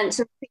at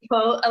conventions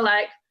people are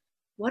like,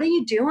 what are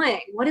you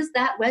doing? What is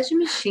that? Where's your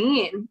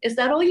machine? Is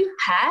that all you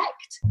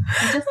packed?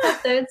 You just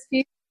have those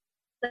few,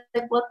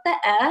 like, what the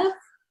F?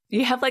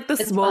 You have like the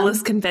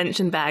smallest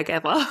convention bag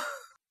ever.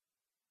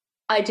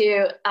 I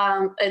do.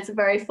 It's a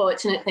very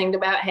fortunate thing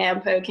about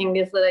hand poking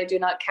is that I do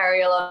not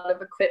carry a lot of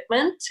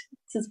equipment.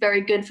 This is very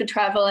good for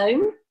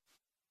traveling.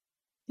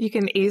 You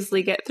can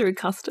easily get through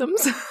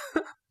customs.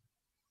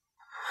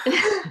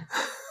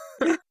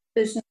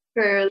 This is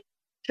true.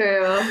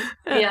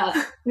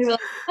 Yeah. Like,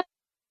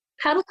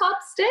 paddle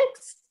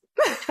chopsticks?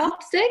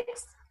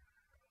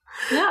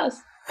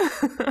 Yes.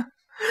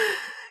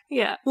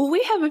 Yeah. Well,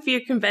 we have a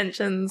few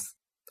conventions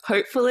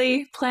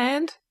hopefully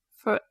planned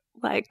for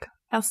like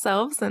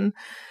ourselves, and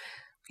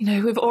you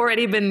know, we've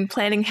already been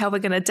planning how we're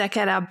going to deck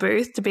out our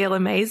booth to be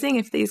amazing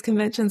if these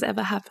conventions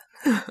ever happen.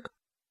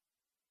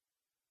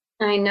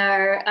 I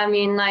know. I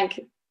mean, like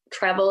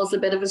travel is a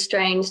bit of a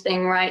strange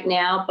thing right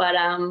now, but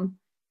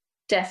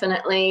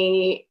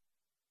definitely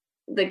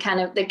the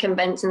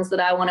conventions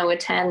that I want to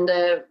attend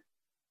are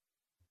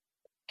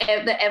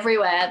they're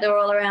everywhere. They're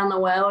all around the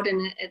world,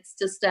 and it's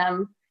just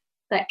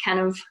that kind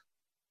of.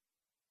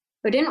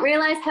 We didn't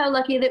realize how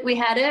lucky that we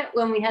had it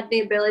when we had the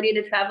ability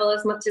to travel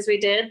as much as we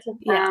did.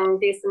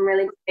 Do some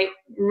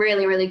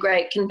really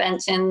great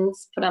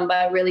conventions put on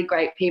by really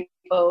great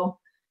people.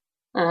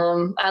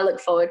 I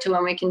look forward to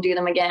when we can do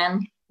them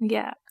again.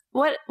 Yeah.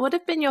 What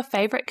have been your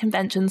favorite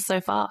conventions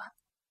so far?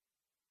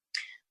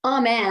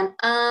 Oh man.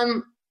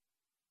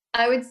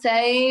 I would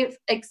say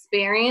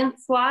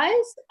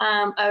experience-wise,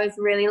 I was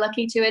really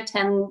lucky to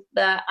attend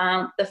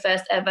the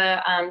first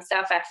ever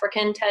South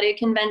African tattoo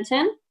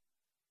convention.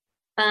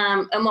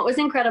 And what was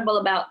incredible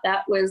about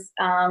that was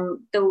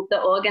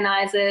the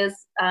organizers.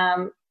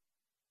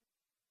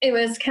 It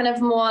was kind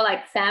of more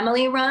like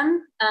family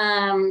run.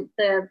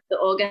 The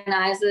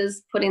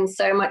organizers put in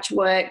so much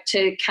work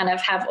to kind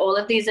of have all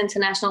of these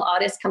international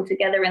artists come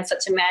together in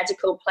such a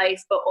magical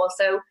place, but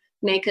also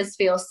make us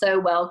feel so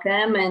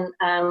welcome and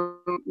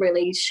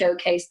really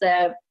showcase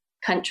their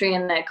country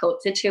and their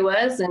culture to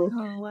us and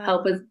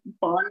help us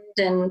bond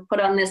and put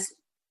on this.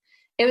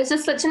 It was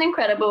just such an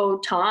incredible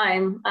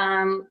time.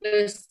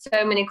 There was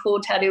so many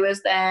cool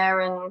tattooers there,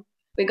 and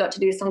we got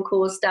to do some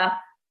cool stuff.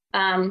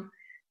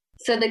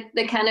 So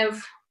the kind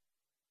of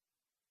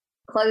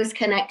close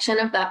connection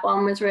of that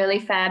one was really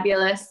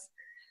fabulous.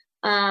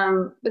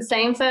 But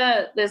same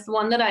for there's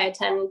one that I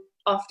attend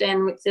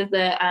often, which is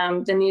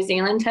the New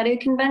Zealand Tattoo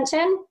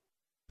Convention.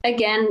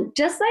 Again,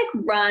 just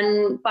like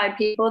run by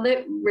people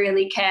that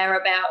really care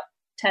about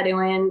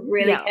tattooing,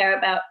 really care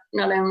about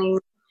not only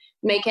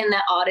making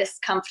their artists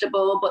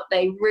comfortable, but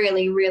they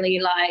really, really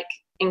like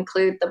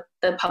include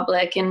the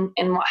public in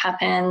what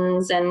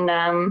happens. And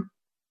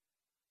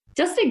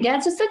just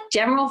a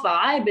general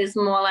vibe is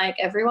more like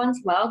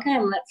everyone's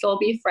welcome. Let's all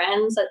be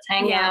friends. Let's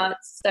hang out.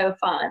 It's so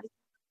fun.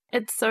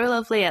 It's so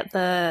lovely at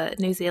the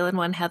New Zealand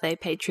one how they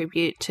pay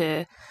tribute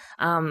to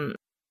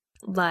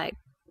like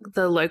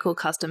the local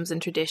customs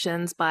and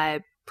traditions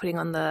by putting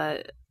on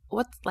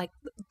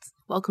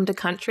Welcome to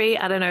Country.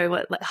 I don't know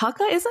what, like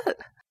haka, is it?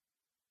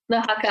 The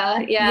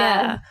haka,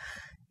 yeah.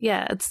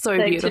 Yeah, it's so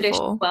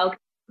beautiful. Welcome.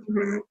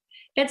 Mm-hmm.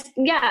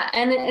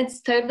 And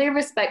it's totally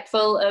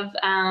respectful of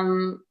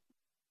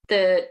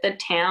the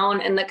town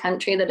and the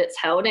country that it's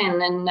held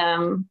in,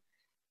 and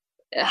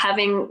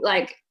having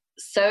like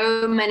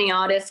so many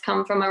artists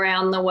come from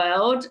around the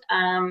world,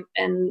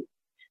 and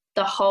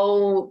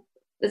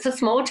it's a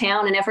small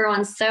town and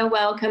everyone's so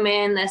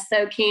welcoming. They're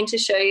so keen to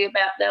show you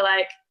about their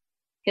like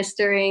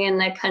history and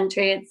their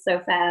country. It's so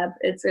fab.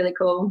 It's really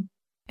cool.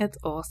 It's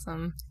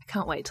awesome. I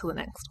can't wait till the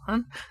next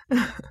one.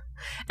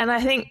 And I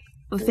think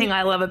the thing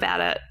I love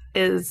about it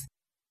is,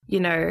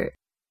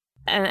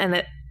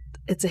 and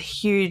it's a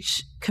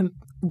huge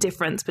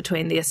difference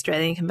between the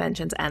Australian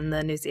conventions and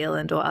the New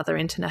Zealand or other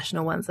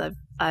international ones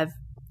I've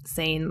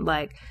seen,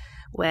 like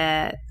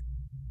where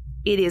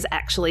it is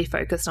actually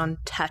focused on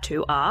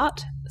tattoo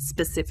art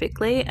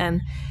specifically,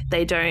 and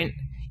they don't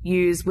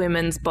use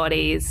women's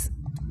bodies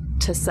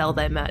to sell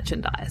their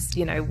merchandise.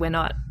 We're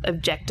not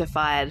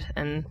objectified,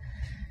 and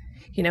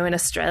in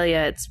Australia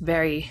it's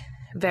very,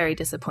 very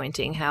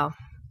disappointing how,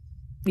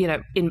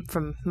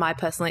 from my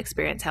personal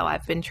experience, how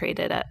I've been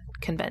treated at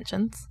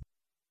conventions.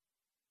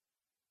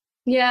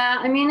 Yeah,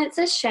 I mean, it's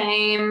a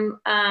shame.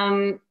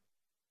 I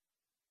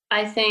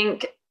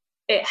think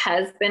it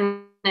has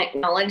been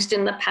acknowledged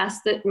in the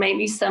past that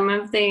maybe some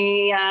of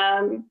the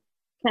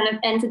kind of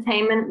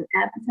entertainment and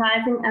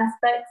advertising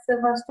aspects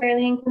of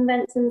Australian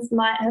conventions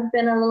might have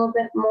been a little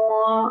bit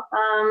more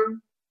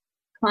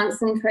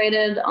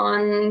concentrated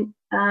on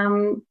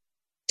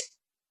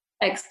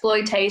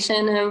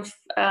exploitation of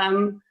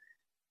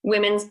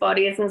women's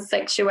bodies and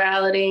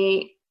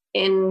sexuality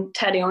in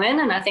tattooing.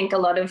 And I think a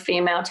lot of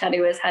female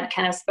tattooers had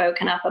kind of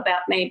spoken up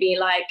about maybe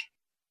like,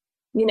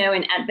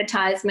 in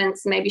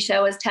advertisements, maybe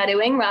show us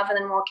tattooing rather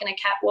than walking a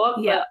catwalk.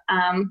 Yeah.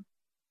 But,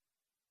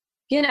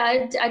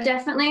 I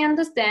definitely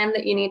understand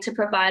that you need to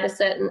provide a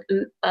certain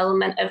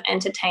element of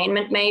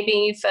entertainment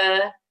maybe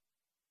for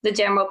the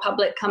general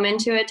public coming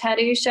to a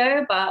tattoo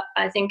show. But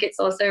I think it's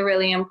also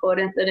really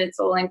important that it's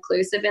all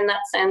inclusive in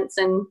that sense,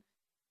 and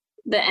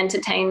the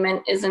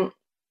entertainment isn't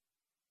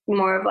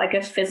more of like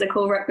a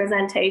physical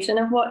representation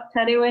of what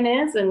tattooing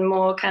is, and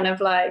more kind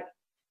of like,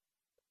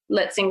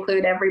 let's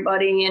include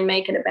everybody and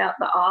make it about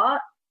the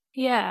art.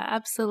 Yeah,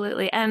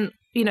 absolutely. And,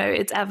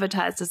 it's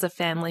advertised as a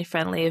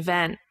family-friendly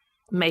event.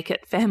 Make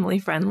it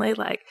family-friendly,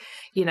 like,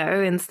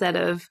 instead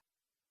of,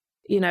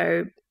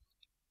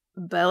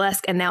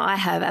 burlesque. And now I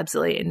have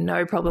absolutely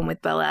no problem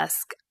with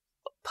burlesque,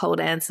 pole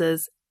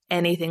dancers,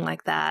 anything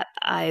like that.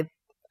 I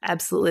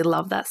absolutely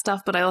love that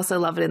stuff, but I also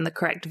love it in the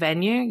correct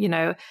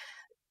venue.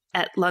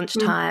 At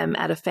lunchtime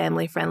at a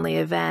family-friendly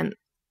event,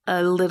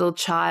 a little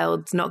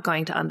child's not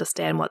going to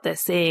understand what they're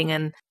seeing,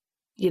 and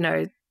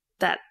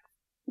that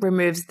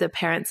removes the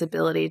parents'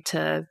 ability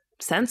to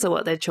censor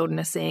what their children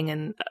are seeing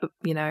and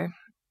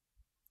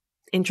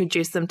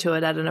introduce them to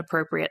it at an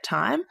appropriate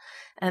time.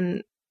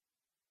 And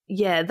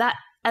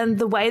and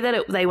the way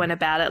that they went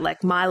about it,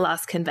 like my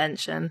last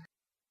convention,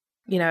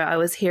 I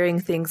was hearing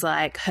things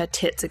like her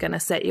tits are going to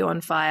set you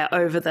on fire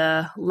over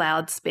the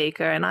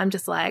loudspeaker. And I'm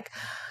just like,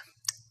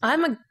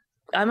 I'm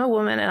a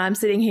woman and I'm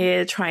sitting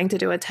here trying to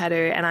do a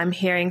tattoo and I'm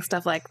hearing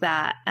stuff like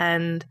that.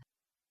 And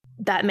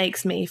that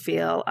makes me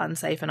feel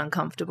unsafe and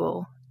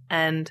uncomfortable.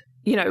 And,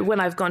 when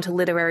I've gone to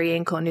Literary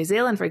Ink or New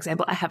Zealand, for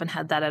example, I haven't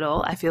had that at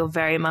all. I feel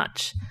very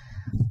much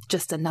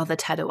just another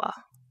tattooer.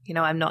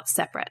 I'm not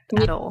separate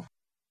at all.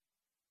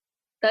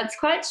 That's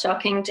quite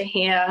shocking to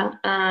hear.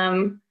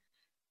 I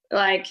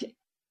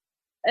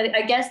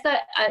guess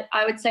that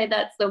I would say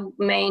that's the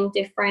main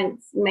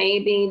difference,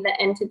 maybe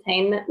the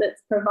entertainment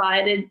that's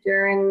provided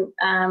during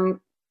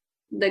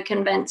the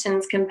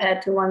conventions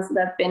compared to ones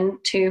that I've been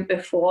to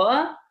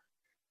before.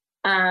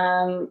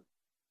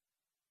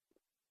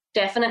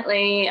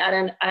 Definitely,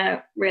 I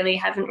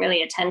haven't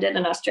really attended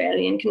an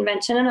Australian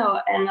convention in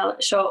a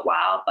short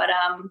while, but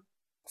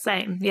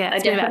same, yeah,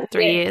 it's been about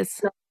 3 years.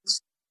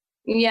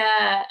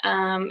 Yeah,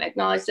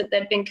 acknowledge that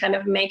they've been kind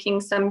of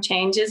making some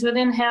changes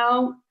within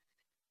how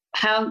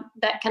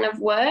that kind of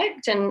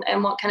worked and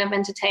what kind of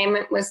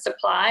entertainment was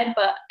supplied,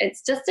 but it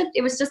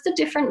was just a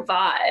different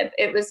vibe.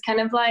 It was kind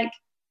of like,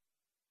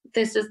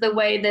 this is the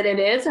way that it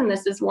is, and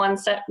this is one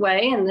set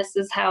way, and this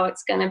is how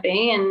it's going to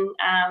be,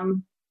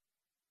 and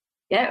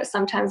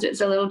sometimes it's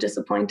a little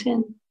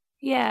disappointing.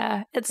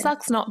 Yeah, it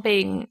sucks not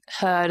being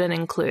heard and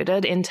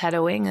included in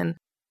tattooing, and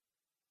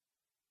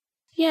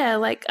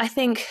I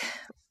think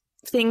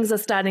things are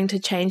starting to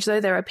change, though.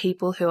 There are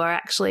people who are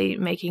actually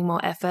making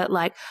more effort.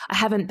 Like, I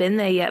haven't been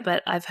there yet,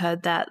 but I've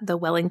heard that the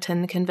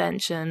Wellington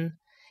Convention,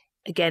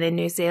 again in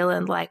New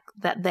Zealand, like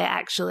that they're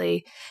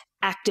actually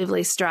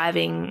actively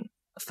striving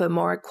for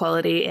more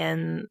equality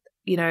and,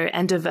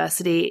 and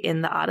diversity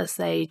in the artists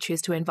they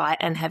choose to invite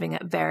and having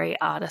it very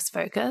artist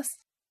focused.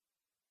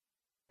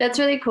 That's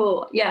really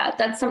cool. Yeah,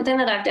 that's something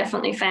that I've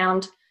definitely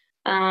found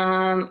at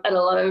a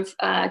lot of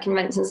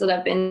conventions that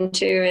I've been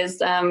to is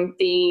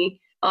the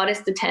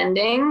artists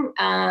attending,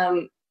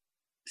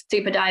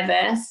 super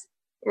diverse,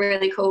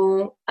 really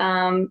cool.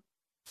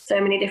 So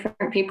many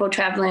different people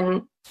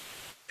traveling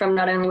from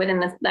not only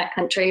within that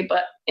country,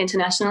 but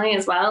internationally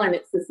as well. And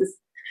it's this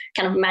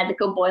kind of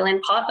magical boiling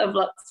pot of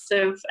lots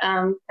of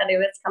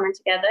tattooists coming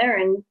together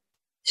and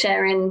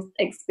sharing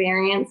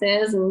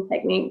experiences and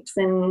techniques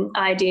and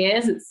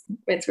ideas.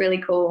 It's really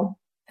cool.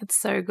 It's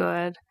so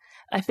good.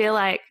 I feel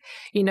like,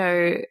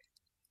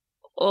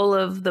 all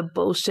of the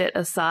bullshit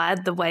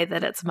aside, the way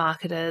that it's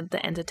marketed,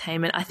 the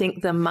entertainment, I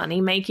think the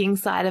money-making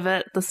side of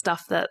it, the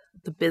stuff that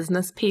the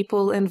business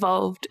people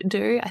involved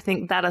do, I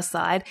think that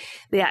aside,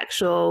 the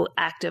actual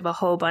act of a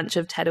whole bunch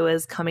of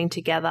tattooers coming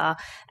together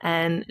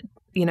and,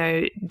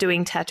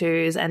 doing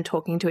tattoos and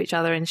talking to each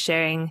other and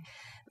sharing,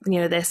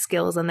 their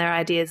skills and their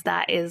ideas,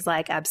 that is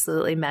like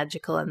absolutely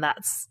magical. And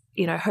that's,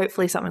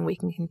 hopefully something we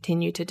can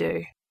continue to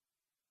do.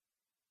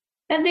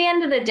 At the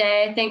end of the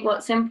day, I think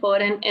what's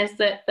important is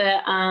that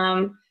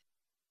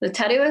the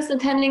tattooists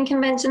attending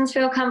conventions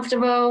feel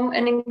comfortable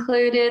and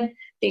included,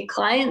 the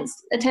clients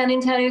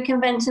attending tattoo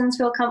conventions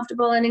feel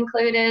comfortable and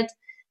included,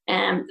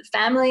 and the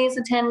families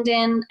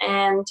attending,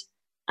 and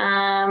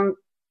a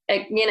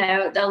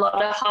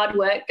lot of hard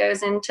work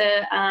goes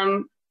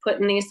into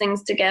putting these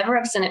things together.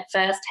 I've seen it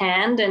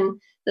firsthand,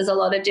 and there's a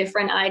lot of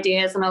different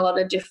ideas and a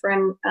lot of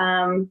different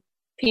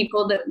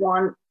people that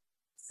want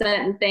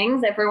certain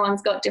things.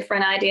 Everyone's got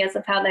different ideas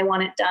of how they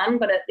want it done,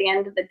 but at the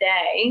end of the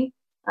day,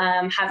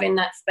 having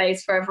that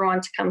space for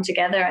everyone to come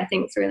together, I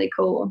think is really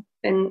cool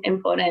and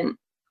important.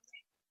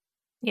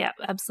 Yeah,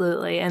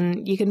 absolutely.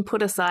 And you can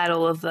put aside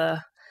all of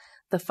the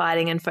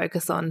fighting and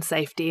focus on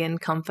safety and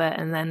comfort,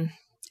 and then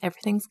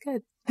everything's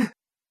good.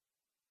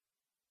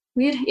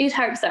 You'd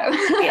hope so.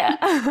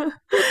 Yeah.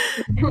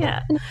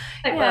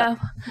 Yeah.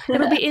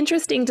 It'll be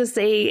interesting to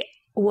see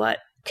what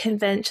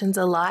conventions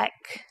are like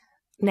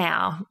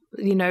now,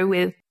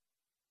 with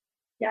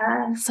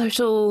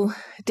social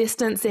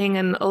distancing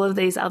and all of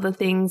these other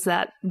things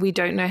that we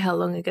don't know how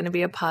long are going to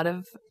be a part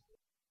of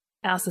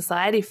our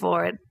society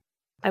for it.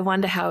 I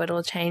wonder how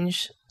it'll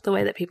change the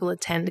way that people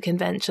attend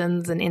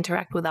conventions and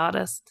interact with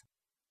artists.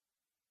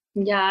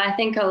 Yeah, I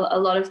think a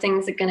lot of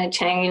things are going to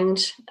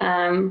change.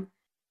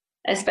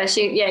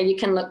 Especially, you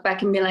can look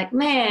back and be like,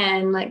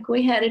 man, like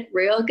we had it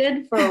real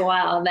good for a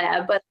while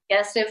there. But I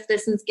guess if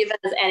this has given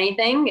us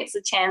anything, it's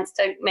a chance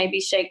to maybe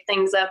shake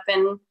things up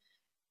and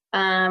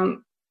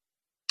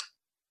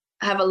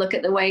have a look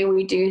at the way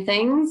we do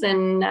things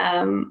and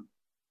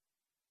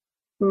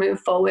move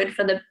forward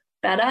for the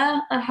better,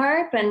 I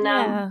hope.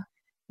 And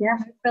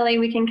hopefully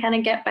we can kind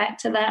of get back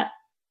to that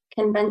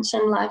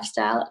convention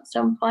lifestyle at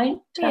some point.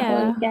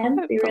 Travel again.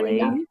 Hopefully. Be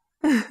really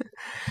nice.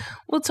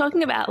 Well,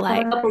 talking about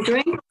like a couple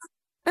drinks.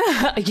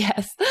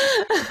 Yes.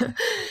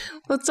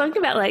 Well, talking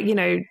about like,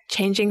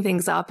 changing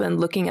things up and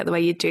looking at the way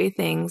you do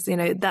things,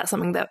 that's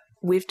something that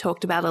we've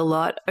talked about a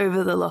lot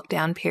over the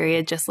lockdown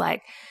period, just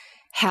like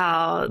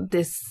how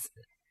this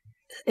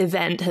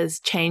event has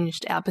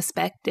changed our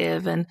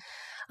perspective. And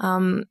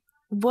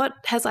what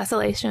has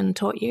isolation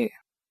taught you?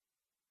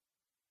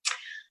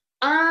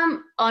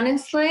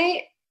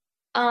 Honestly,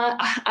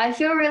 I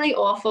feel really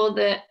awful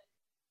that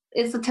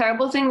it's a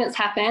terrible thing that's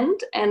happened,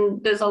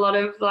 and there's a lot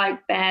of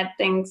like bad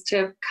things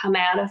to come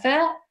out of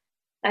it.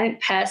 I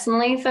think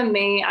personally for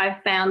me, I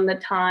found the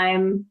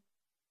time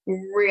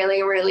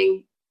really,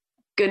 really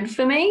good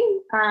for me.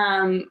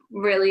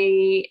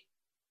 Really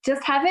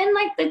just having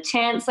like the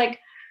chance, like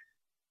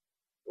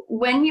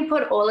when you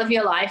put all of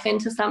your life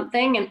into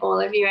something and all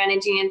of your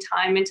energy and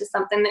time into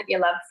something that you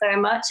love so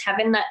much,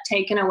 having that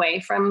taken away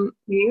from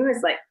you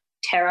is like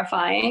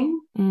terrifying.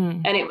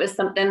 And it was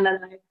something that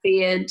I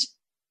feared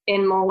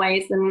in more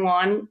ways than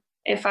one,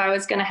 if I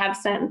was going to have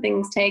certain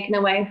things taken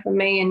away from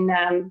me.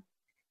 And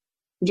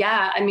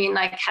yeah, I mean,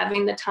 like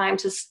having the time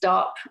to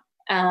stop,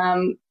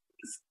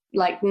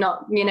 like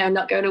not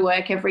go to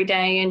work every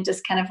day and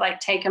just kind of like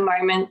take a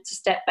moment to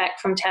step back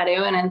from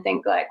tattooing and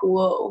think like,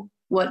 whoa,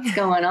 what's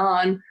going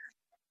on?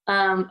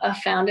 I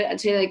found it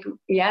actually like,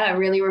 yeah,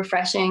 really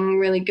refreshing,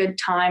 really good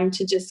time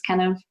to just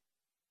kind of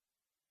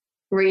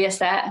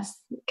reassess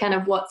kind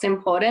of what's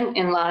important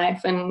in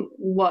life and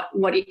what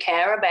you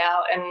care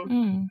about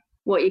and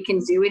what you can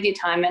do with your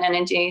time and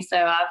energy. So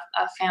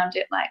I've found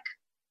it like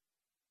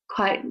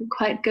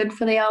quite good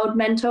for the old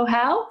mental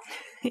health.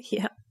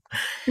 Yeah.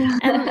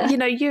 And you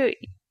know,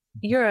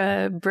 you're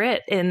a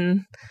Brit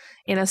in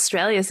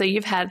Australia, so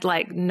you've had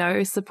like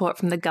no support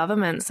from the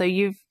government. So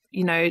you've,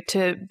 you know,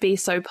 to be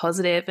so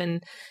positive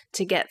and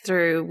to get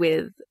through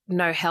with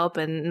no help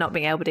and not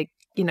being able to,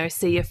 you know,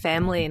 see your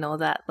family and all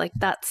that, like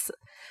that's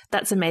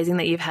amazing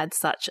that you've had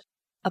such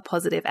a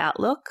positive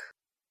outlook.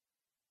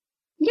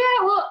 Yeah,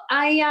 well,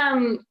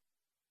 I'm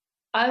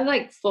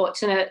like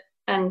fortunate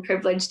and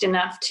privileged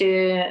enough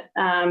to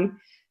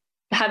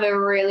have a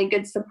really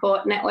good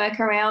support network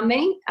around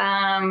me.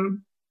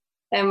 And,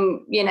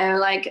 you know,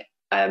 like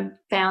I've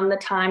found the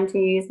time to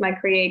use my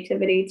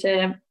creativity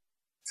to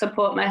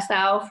support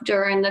myself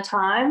during the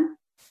time.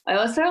 I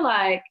also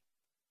like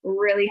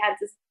really had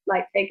to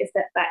like take a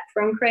step back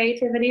from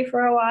creativity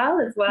for a while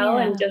as well,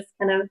 and just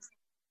kind of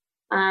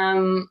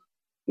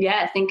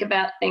think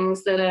about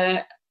things that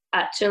are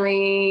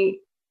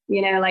actually,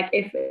 you know, like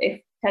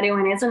if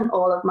tattooing isn't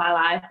all of my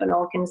life and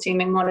all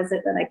consuming, what is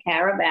it that I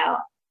care about?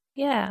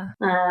 Yeah.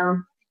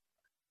 And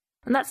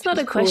that's not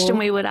a question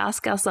we would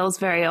ask ourselves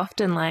very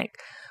often, like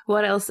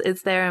what else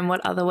is there and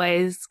what other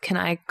ways can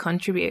I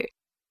contribute?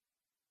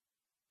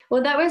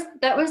 Well, that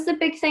was the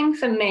big thing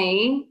for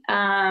me.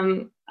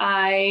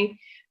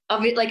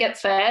 Like at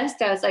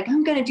first I was like,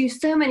 I'm going to do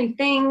so many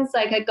things.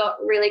 Like I got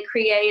really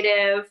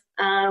creative.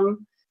 I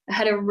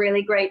had a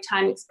really great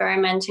time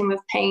experimenting with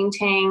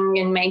painting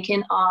and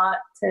making art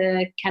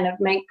to kind of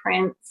make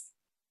prints.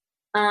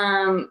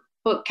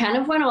 But kind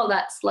of when all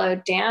that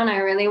slowed down, I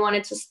really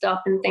wanted to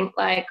stop and think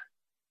like,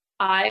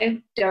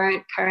 I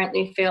don't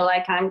currently feel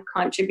like I'm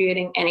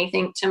contributing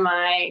anything to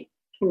my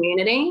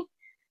community.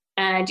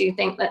 And I do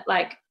think that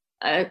like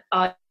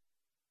our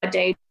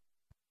day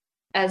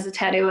as a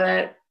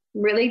tattooer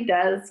really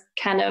does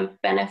kind of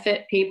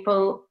benefit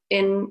people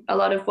in a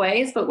lot of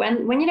ways. But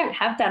when you don't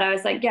have that, I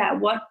was like, yeah,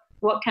 what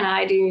can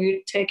I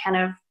do to kind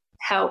of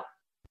help?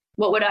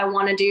 What would I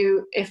want to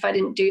do if I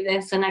didn't do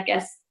this? And I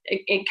guess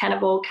it kind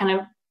of all kind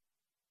of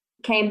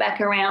came back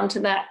around to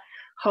that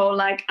whole,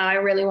 like, I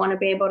really want to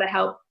be able to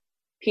help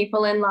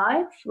people in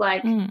life,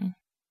 like,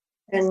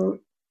 and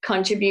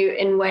contribute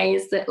in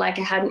ways that like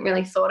I hadn't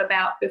really thought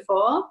about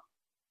before.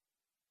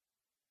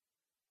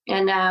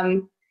 And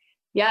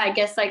I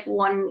guess like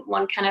one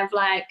kind of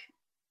like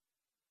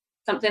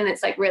something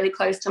that's like really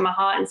close to my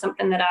heart and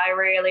something that I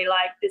really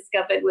like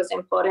discovered was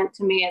important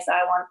to me is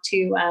I want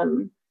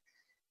to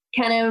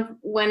kind of,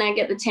 when I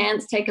get the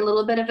chance, take a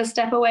little bit of a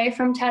step away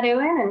from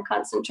tattooing and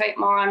concentrate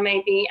more on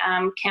maybe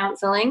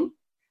counseling.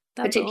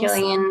 That's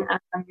particularly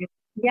awesome.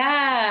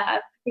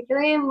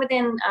 Particularly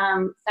within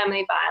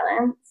family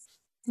violence.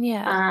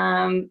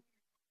 Yeah.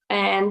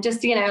 And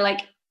just, you know,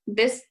 like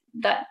this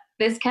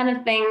kind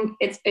of thing,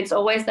 it's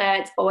always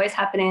there, it's always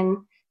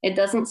happening, it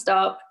doesn't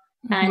stop.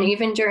 And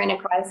even during a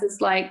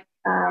crisis like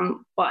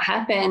what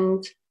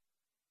happened,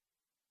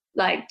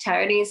 like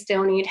charities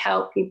still need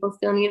help, people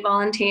still need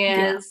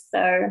volunteers.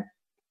 So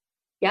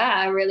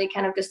I really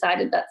kind of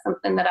decided that's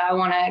something that I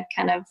want to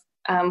kind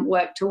of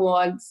work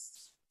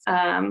towards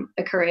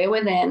a career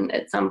within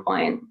at some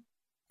point.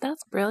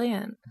 That's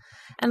brilliant.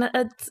 And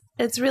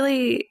it's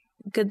really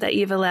good that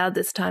you've allowed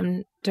this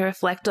time to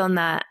reflect on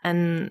that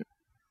and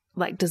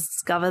like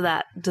discover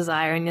that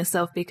desire in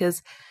yourself,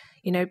 because,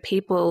 you know,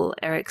 people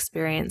are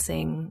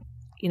experiencing,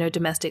 you know,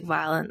 domestic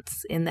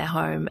violence in their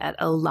home at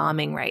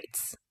alarming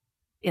rates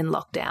in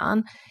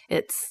lockdown.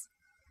 It's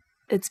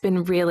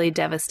been really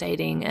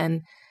devastating,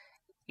 and,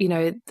 you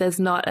know, there's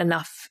not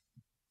enough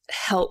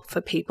help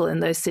for people in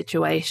those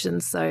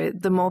situations. So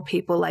the more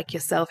people like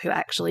yourself who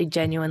actually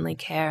genuinely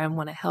care and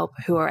want to help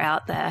who are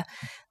out there,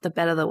 the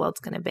better the world's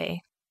going to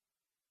be.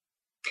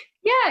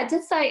 Yeah,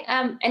 just like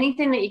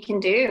anything that you can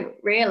do,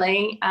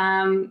 really.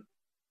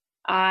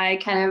 I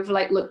kind of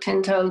like looked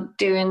into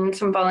doing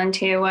some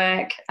volunteer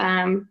work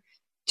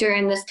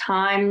during this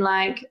time.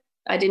 Like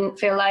I didn't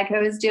feel like I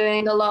was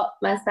doing a lot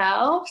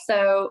myself.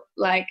 So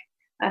like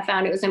I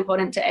found it was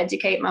important to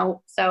educate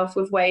myself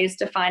with ways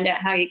to find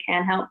out how you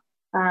can help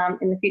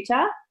in the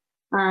future.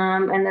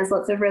 And there's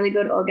lots of really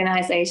good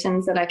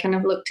organizations that I kind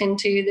of looked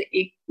into that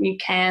you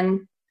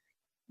can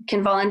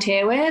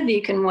volunteer with,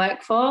 you can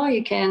work for,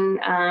 you can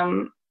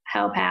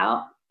help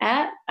out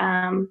at.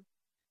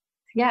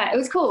 Yeah, it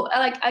was cool.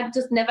 I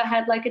just never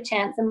had like a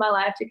chance in my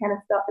life to kind of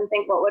stop and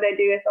think, what would I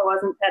do if I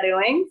wasn't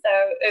tattooing? So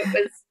it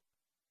was,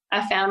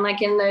 I found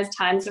like in those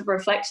times of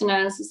reflection,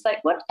 I was just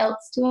like, what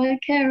else do I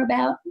care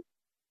about?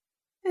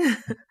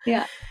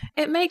 Yeah.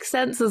 It makes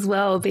sense as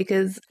well,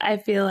 because I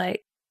feel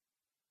like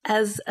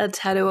as a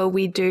tattooer,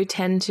 we do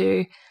tend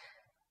to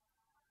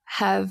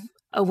have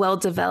a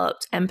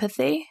well-developed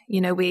empathy.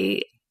 You know,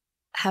 we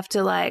have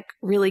to like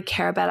really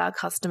care about our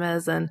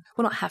customers, and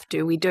well, not have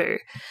to, we do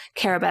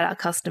care about our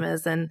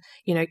customers and,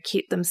 you know,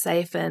 keep them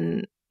safe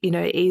and, you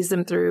know, ease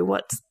them through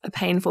what's a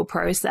painful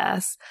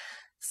process.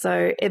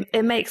 So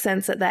it makes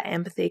sense that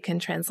empathy can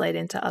translate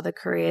into other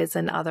careers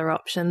and other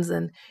options.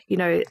 And, you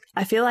know,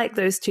 I feel like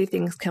those two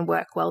things can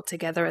work well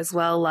together as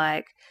well,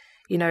 like,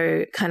 you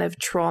know, kind of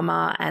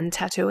trauma and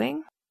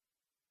tattooing.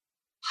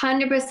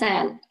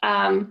 100%.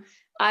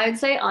 I would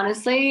say,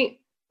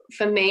 honestly,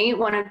 for me,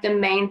 one of the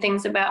main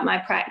things about my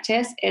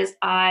practice is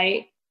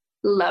I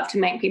love to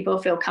make people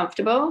feel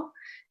comfortable.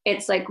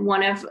 It's like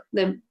one of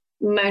the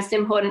most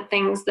important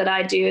things that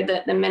I do,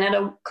 that the minute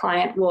a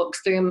client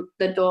walks through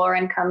the door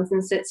and comes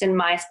and sits in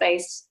my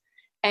space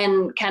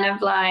and kind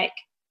of like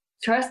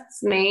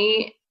trusts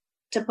me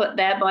to put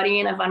their body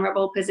in a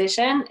vulnerable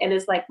position, it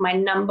is like my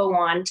number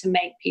one to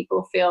make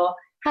people feel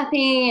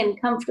happy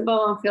and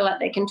comfortable and feel like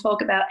they can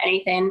talk about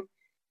anything.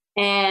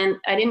 And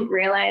I didn't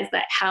realize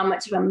that how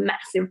much of a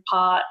massive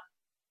part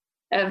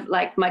of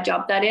like my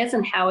job that is,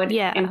 and how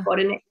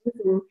important it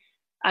is. And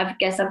I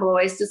guess I've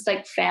always just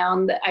like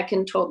found that I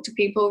can talk to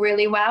people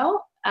really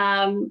well.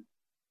 And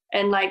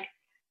like,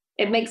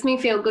 it makes me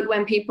feel good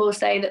when people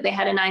say that they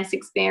had a nice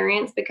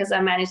experience because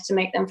I managed to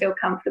make them feel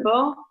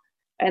comfortable.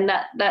 And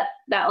that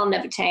will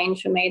never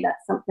change for me.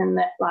 That's something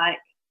that like,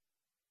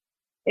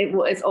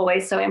 it's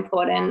always so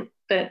important.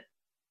 And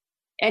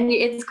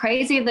it's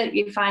crazy that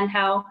you find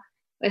how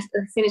as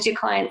soon as your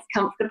client's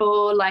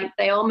comfortable, like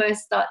they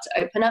almost start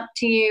to open up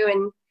to you,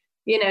 and,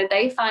 you know,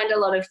 they find a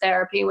lot of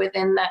therapy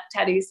within that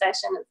tattoo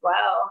session as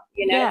well.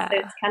 You know, Yeah. So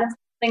it's kind of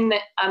something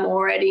that I'm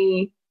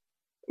already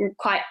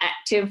quite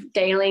active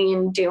daily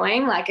in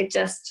doing. Like I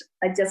just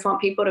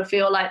want people to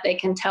feel like they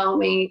can tell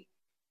me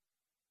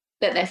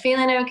that they're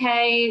feeling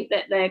okay,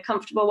 that they're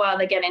comfortable while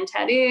they're getting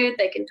tattooed.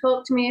 They can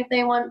talk to me if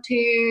they want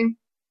to.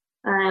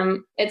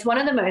 It's one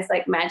of the most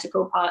like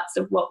magical parts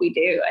of what we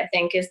do, I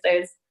think, is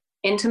those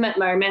intimate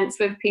moments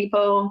with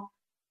people,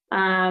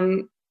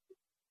 seeing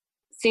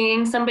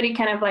somebody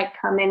kind of like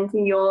come into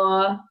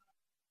your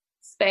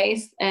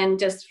space and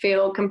just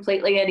feel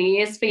completely at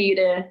ease for you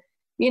to,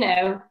 you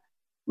know,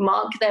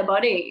 mark their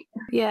body.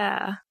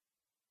 Yeah.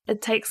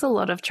 It takes a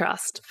lot of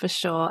trust for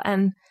sure.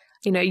 And,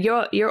 you know,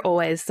 you're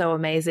always so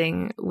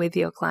amazing with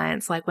your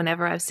clients. Like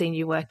whenever I've seen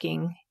you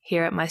working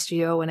here at my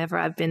studio, whenever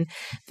I've been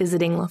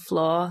visiting La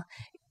Flor,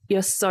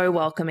 you're so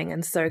welcoming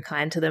and so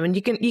kind to them. And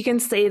you can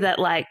see that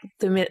like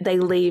they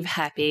leave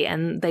happy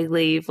and they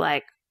leave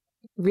like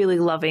really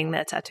loving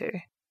their tattoo.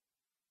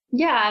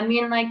 Yeah, I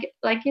mean,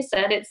 like you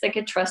said, it's like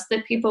a trust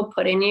that people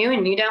put in you,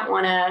 and you don't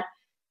want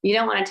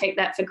to take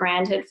that for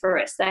granted for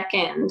a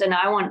second. And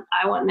I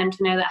want them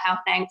to know that how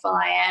thankful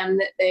I am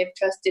that they've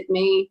trusted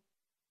me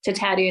to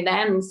tattoo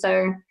them.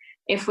 So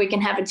if we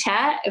can have a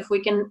chat, if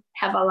we can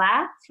have a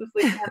laugh, if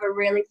we can have a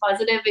really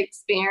positive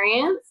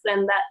experience,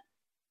 then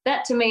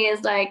that to me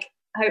is like,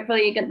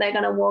 hopefully they're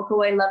going to walk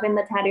away loving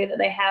the tattoo that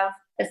they have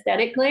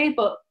aesthetically,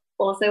 but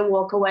also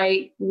walk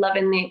away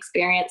loving the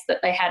experience that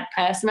they had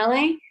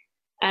personally.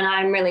 And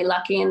I'm really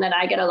lucky in that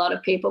I get a lot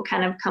of people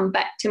kind of come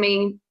back to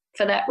me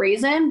for that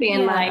reason,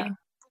 being like,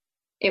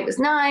 it was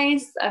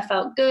nice, I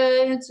felt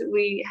good,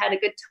 we had a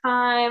good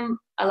time,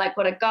 I like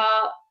what I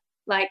got.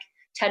 Like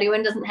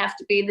tattooing doesn't have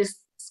to be this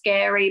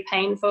scary,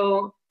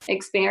 painful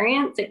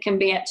experience. It can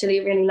be actually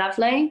really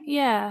lovely.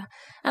 Yeah.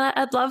 And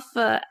I'd love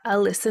for our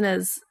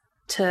listeners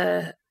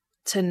to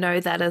know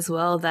that as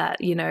well, that,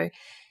 you know,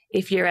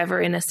 if you're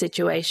ever in a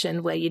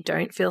situation where you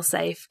don't feel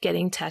safe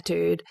getting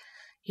tattooed,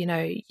 you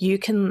know, you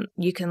can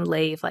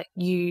leave. Like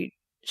you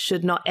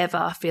should not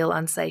ever feel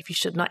unsafe. You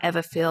should not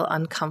ever feel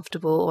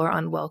uncomfortable or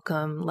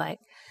unwelcome. Like,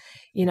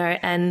 you know,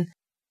 and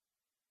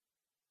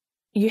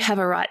you have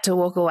a right to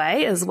walk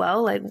away as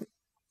well. Like,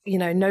 you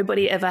know,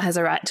 nobody ever has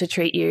a right to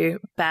treat you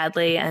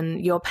badly,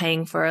 and you're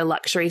paying for a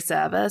luxury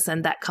service,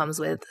 and that comes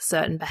with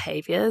certain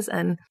behaviors.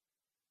 And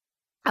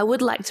I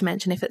would like to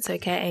mention, if it's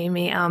okay,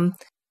 Amy,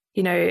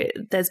 you know,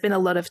 there's been a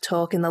lot of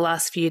talk in the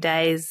last few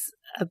days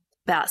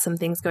about some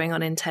things going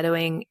on in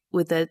tattooing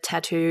with the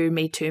Tattoo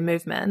Me Too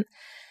movement.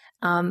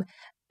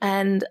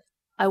 And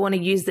I want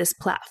to use this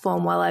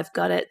platform while I've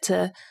got it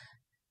to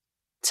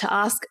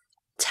ask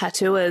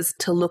tattooers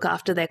to look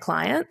after their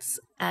clients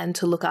and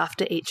to look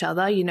after each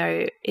other. You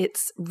know,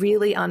 it's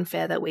really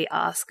unfair that we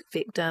ask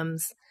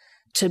victims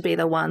to be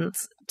the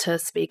ones to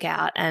speak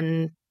out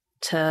and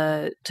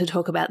to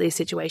talk about these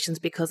situations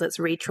because it's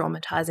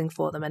re-traumatizing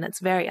for them and it's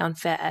very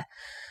unfair.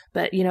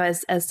 But, you know,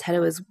 as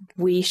tattooers,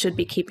 we should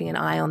be keeping an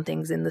eye on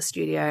things in the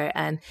studio.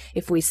 And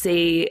if we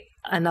see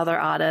another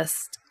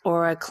artist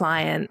or a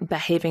client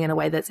behaving in a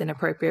way that's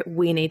inappropriate,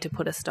 we need to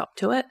put a stop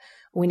to it.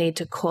 We need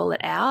to call it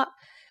out.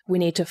 We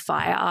need to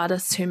fire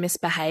artists who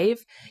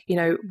misbehave. You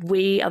know,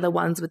 we are the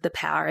ones with the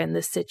power in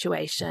this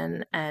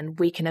situation, and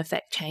we can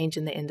affect change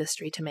in the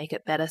industry to make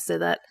it better so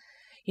that,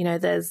 you know,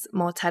 there's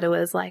more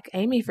tattooers like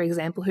Amy, for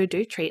example, who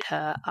do treat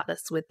her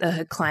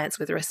her clients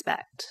with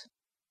respect.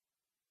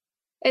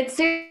 It's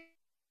super,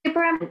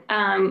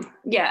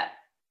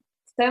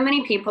 so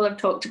many people have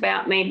talked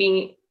about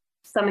maybe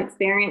some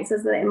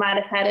experiences that they might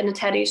have had in a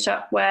tattoo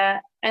shop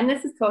where, and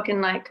this is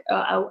talking like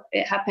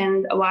it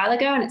happened a while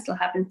ago and it still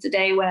happens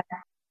today, where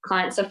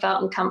clients have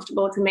felt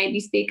uncomfortable to maybe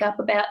speak up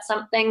about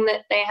something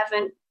that they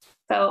haven't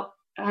felt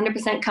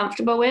 100%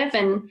 comfortable with.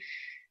 And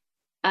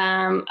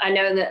I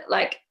know that,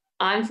 like,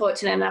 I'm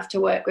fortunate enough to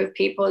work with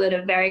people that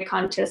are very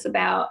conscious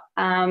about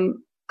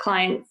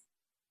clients'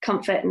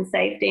 comfort and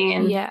safety,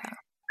 and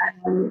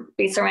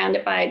be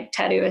surrounded by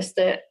tattooists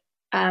that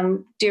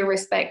do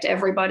respect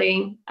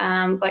everybody.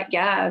 But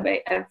yeah,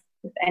 if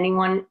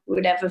anyone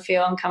would ever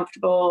feel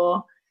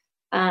uncomfortable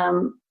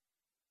or,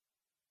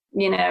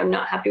 you know,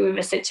 not happy with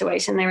a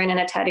situation they're in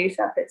a tattoo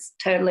shop, it's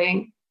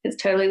totally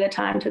the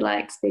time to,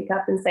 like, speak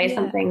up and say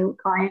something,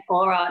 client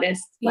or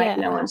artist. Like,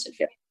 no one should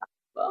feel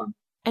comfortable.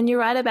 And you're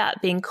right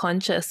about being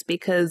conscious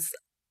because,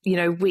 you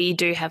know, we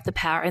do have the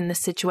power in this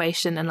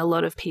situation and a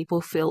lot of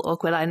people feel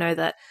awkward. I know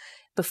that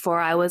before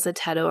I was a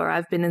tattooer,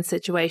 I've been in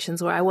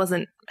situations where I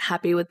wasn't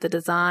happy with the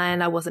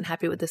design, I wasn't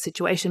happy with the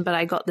situation, but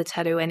I got the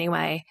tattoo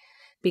anyway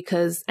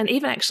because, and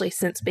even actually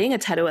since being a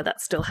tattooer,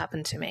 that still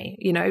happened to me,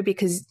 you know,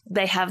 because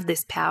they have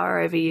this power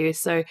over you.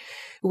 So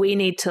we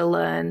need to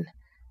learn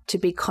to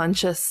be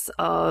conscious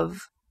of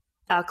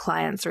our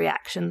clients'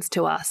 reactions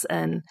to us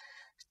and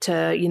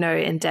to, you know,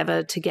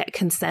 endeavor to get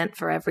consent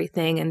for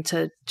everything and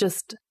to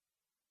just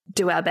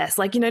do our best.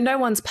 Like, you know, no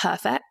one's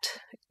perfect.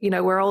 You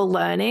know, we're all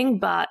learning,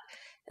 but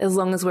as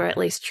long as we're at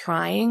least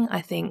trying,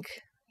 I think,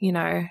 you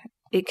know,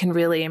 it can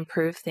really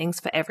improve things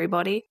for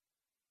everybody.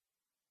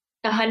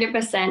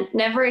 100%.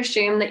 Never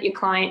assume that your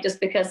client, just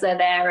because they're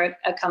there,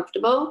 are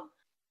comfortable.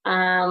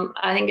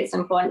 I think it's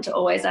important to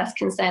always ask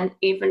consent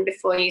even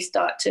before you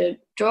start to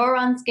draw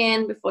on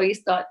skin, before you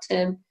start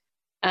to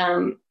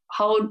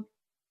hold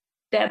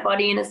their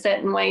body in a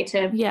certain way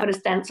to put a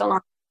stencil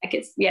on. Like,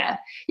 it's,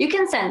 you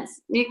can sense,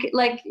 you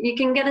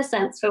can get a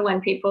sense for when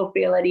people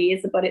feel at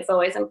ease, but it's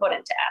always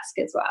important to ask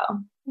as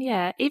well.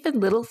 Yeah, even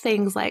little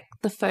things like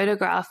the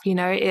photograph, you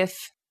know,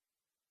 if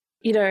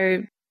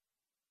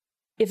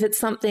it's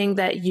something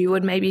that you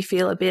would maybe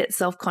feel a bit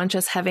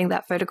self-conscious having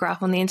that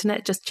photograph on the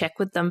internet, just check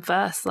with them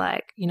first.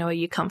 Like, you know, are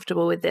you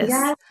comfortable with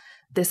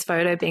this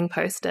photo being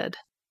posted?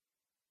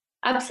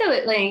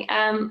 Absolutely.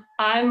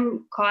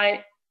 I'm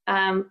quite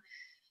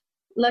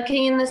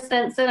lucky in the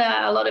sense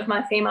that a lot of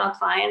my female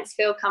clients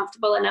feel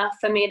comfortable enough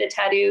for me to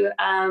tattoo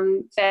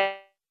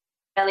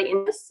fairly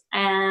in this,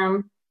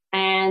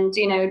 and,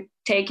 you know,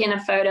 taking a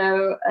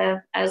photo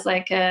as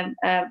like an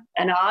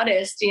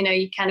artist, you know,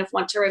 you kind of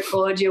want to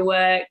record your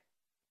work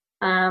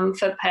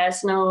for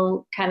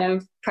personal kind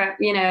of prep,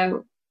 you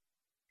know,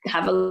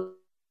 have a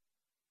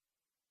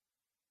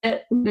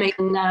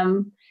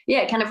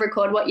kind of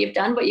record what you've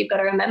done, but you've got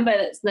to remember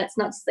that's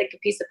not just like a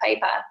piece of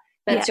paper.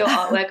 That's your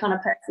artwork on a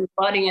person's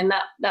body, and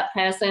that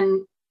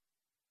person,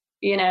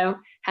 you know,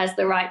 has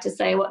the right to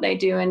say what they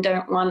do and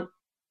don't want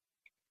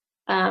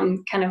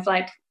kind of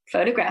like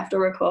photographed or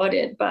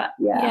recorded. But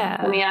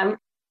I mean,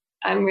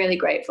 I'm really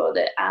grateful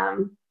that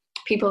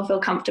people feel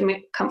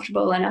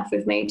comfortable enough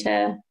with me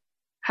to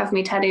have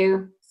me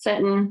tattoo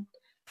certain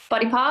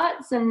body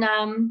parts, and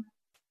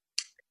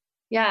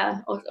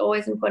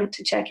always important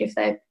to check if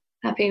they're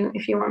happy,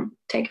 if you want to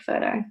take a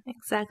photo.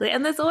 Exactly.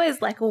 And there's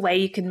always like a way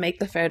you can make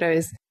the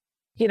photos,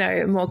 you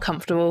know, more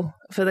comfortable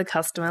for the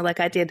customer. Like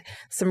I did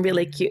some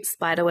really cute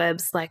spider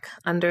webs like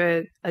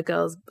under a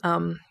girl's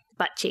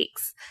butt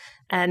cheeks.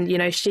 And, you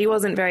know, she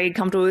wasn't very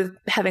comfortable with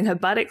having her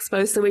butt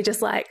exposed. So we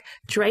just like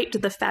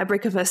draped the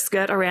fabric of her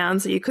skirt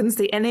around so you couldn't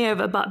see any of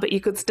her butt, but you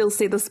could still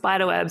see the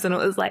spider webs. And it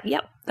was like,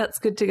 yep, that's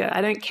good to go.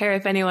 I don't care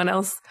if anyone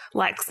else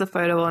likes the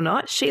photo or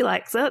not. She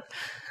likes it.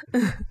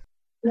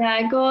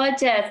 Yeah,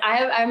 gorgeous.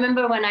 I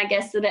remember when I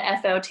guested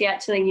at FLT,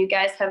 actually, you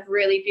guys have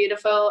really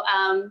beautiful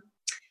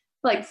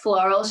like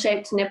floral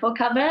shaped nipple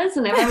covers,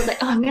 and everyone was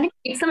like, oh, I'm going to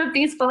keep some of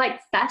these for like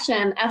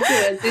fashion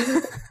afterwards. This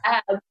is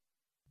fab.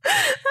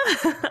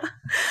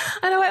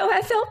 I know,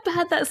 I felt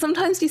bad that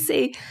sometimes you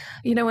see,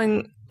 you know,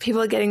 when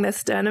people are getting their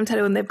sternum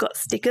tattoo and they've got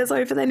stickers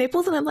over their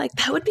nipples, and I'm like,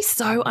 that would be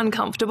so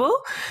uncomfortable.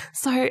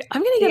 So I'm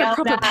going to get a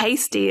proper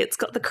pasty. It's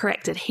got the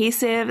correct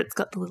adhesive. It's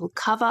got the little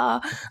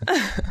cover.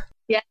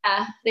 Yeah,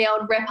 the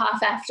old rip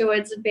off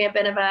afterwards would be a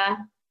bit of a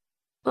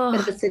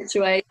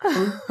situation.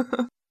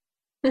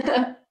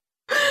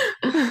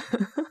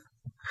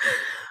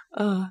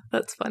 Oh,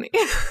 that's funny.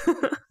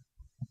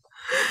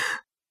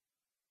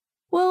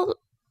 Well,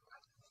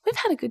 we've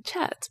had a good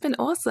chat. It's been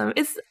awesome.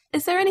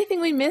 Is there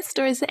anything we missed,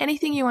 or is there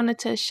anything you wanted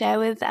to share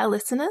with our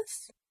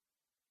listeners?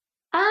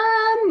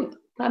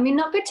 I mean,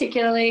 not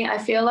particularly. I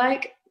feel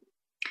like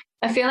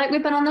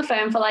we've been on the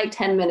phone for like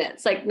 10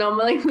 minutes. Like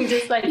normally we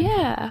just like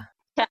chat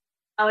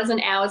hours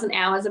and hours and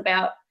hours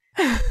about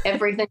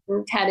everything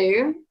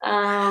tattoo.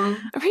 I'm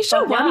pretty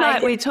sure one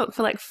night we talked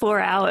for like 4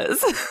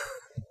 hours.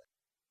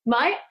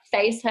 My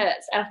face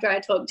hurts after I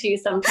talk to you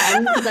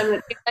sometimes because I'm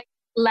like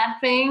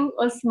laughing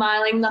or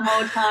smiling the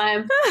whole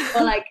time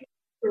or like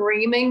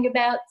dreaming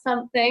about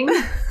something.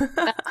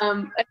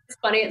 It's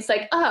funny. It's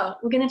like, oh,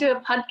 we're going to do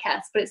a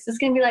podcast, but it's just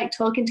going to be like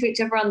talking to each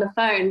other on the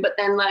phone. But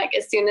then like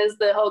as soon as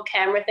the whole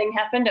camera thing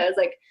happened, I was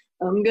like,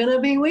 I'm going to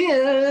be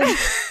weird.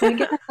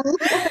 My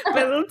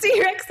little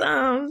T-Rex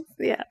arms.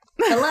 Yeah.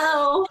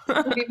 Hello.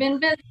 Have you been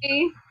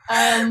busy?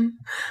 I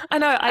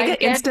know. I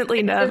get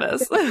instantly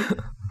nervous.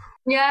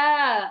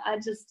 Yeah. I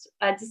just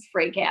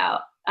freak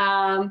out.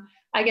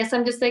 I guess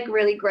I'm just like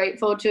really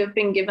grateful to have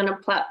been given a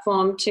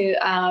platform to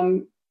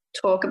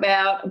talk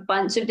about a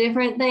bunch of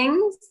different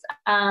things.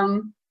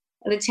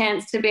 The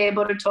chance to be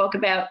able to talk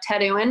about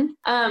tattooing.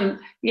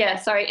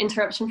 Sorry,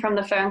 interruption from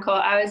the phone call.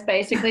 I was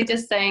basically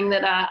just saying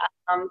that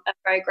I'm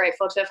very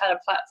grateful to have had a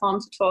platform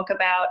to talk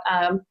about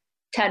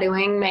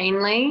tattooing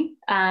mainly.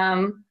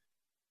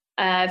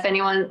 If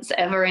anyone's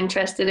ever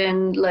interested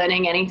in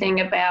learning anything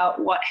about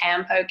what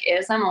hand poke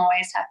is, I'm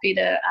always happy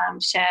to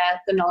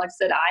share the knowledge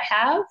that I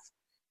have.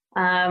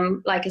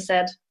 Like I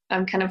said,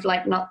 I'm kind of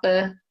like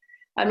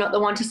I'm not the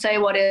one to say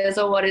what is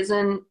or what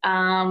isn't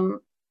to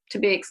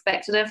be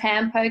expected of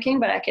hand poking,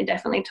 but I can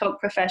definitely talk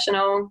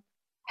professional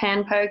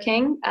hand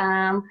poking.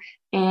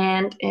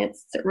 And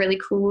it's really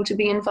cool to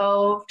be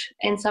involved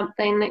in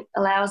something that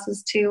allows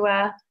us to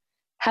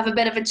have a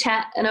bit of a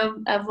chat and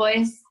a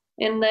voice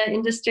in the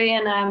industry.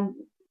 And I'm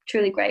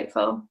truly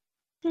grateful.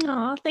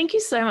 Oh, thank you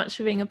so much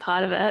for being a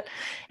part of it.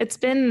 It's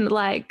been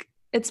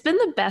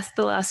the best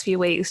the last few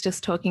weeks,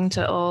 just talking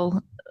to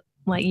all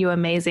like you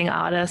amazing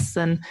artists,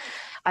 and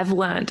I've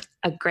learned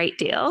a great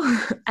deal.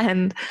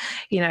 And,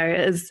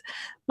 as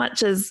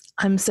much as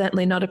I'm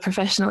certainly not a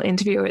professional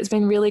interviewer, it's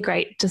been really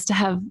great just to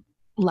have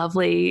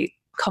lovely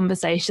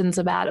conversations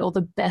about all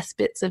the best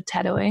bits of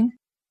tattooing.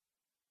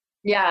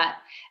 Yeah,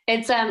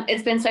 it's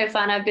been so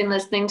fun. I've been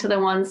listening to the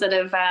ones that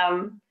have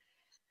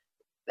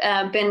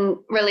been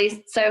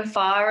released so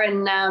far,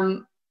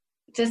 and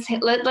just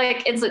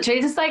like it's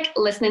literally just like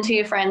listening to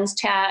your friends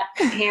chat,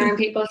 hearing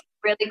people's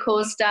really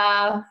cool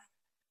stuff.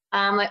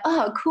 Like,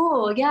 oh,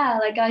 cool, yeah.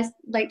 Like I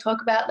like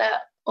talk about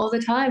that all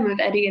the time with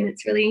Eddie, and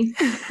it's really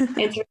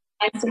nice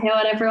to hear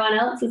what everyone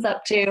else is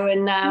up to.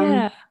 And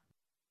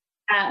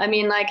I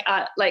mean, like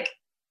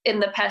in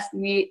the past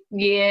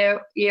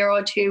year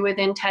or two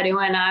within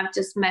tattooing, I've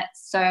just met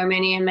so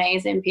many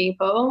amazing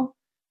people,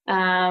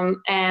 and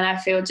I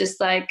feel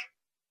just like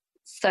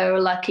so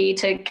lucky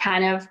to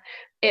kind of.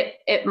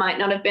 It might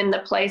not have been the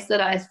place that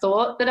I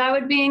thought that I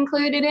would be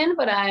included in,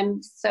 but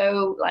I'm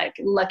so like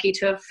lucky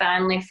to have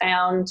finally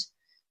found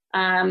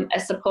a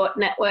support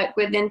network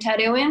within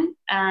tattooing,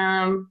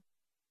 and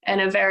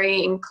a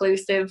very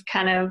inclusive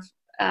kind of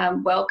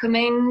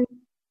welcoming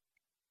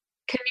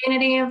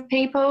community of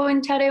people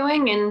in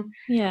tattooing. And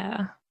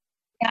yeah,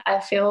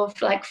 I feel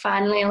like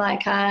finally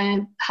like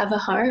I have a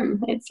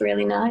home. It's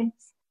really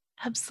nice.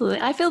 Absolutely.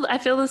 I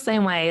feel the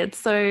same way. It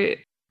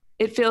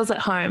feels at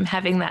home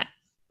having that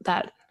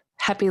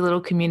happy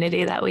little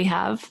community that we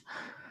have.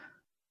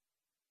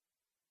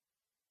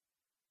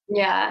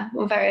 Yeah,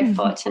 we're very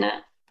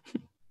fortunate.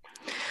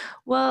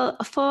 Well,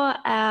 for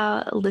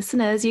our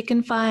listeners, you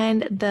can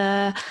find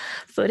the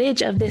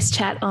footage of this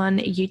chat on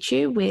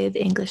YouTube with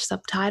English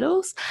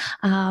subtitles.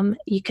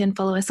 You can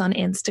follow us on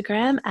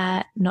Instagram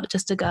at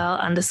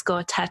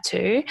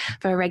notjustagirl_tattoo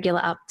for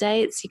regular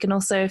updates. You can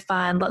also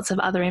find lots of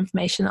other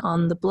information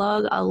on the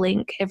blog. I'll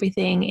link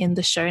everything in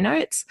the show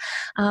notes.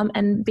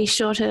 And be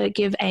sure to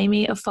give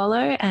Amy a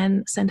follow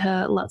and send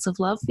her lots of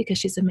love because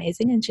she's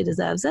amazing and she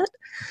deserves it.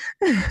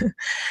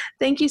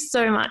 Thank you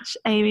so much,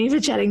 Amy, for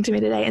chatting to me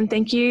today. And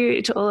thank you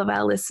to all of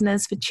our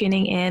listeners for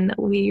tuning in.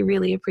 We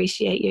really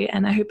appreciate you,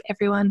 and I hope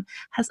everyone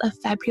has a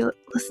fabulous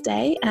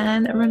day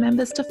and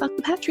remembers to fuck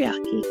the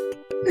patriarchy.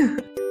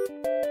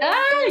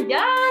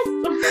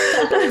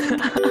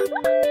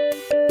 Yes!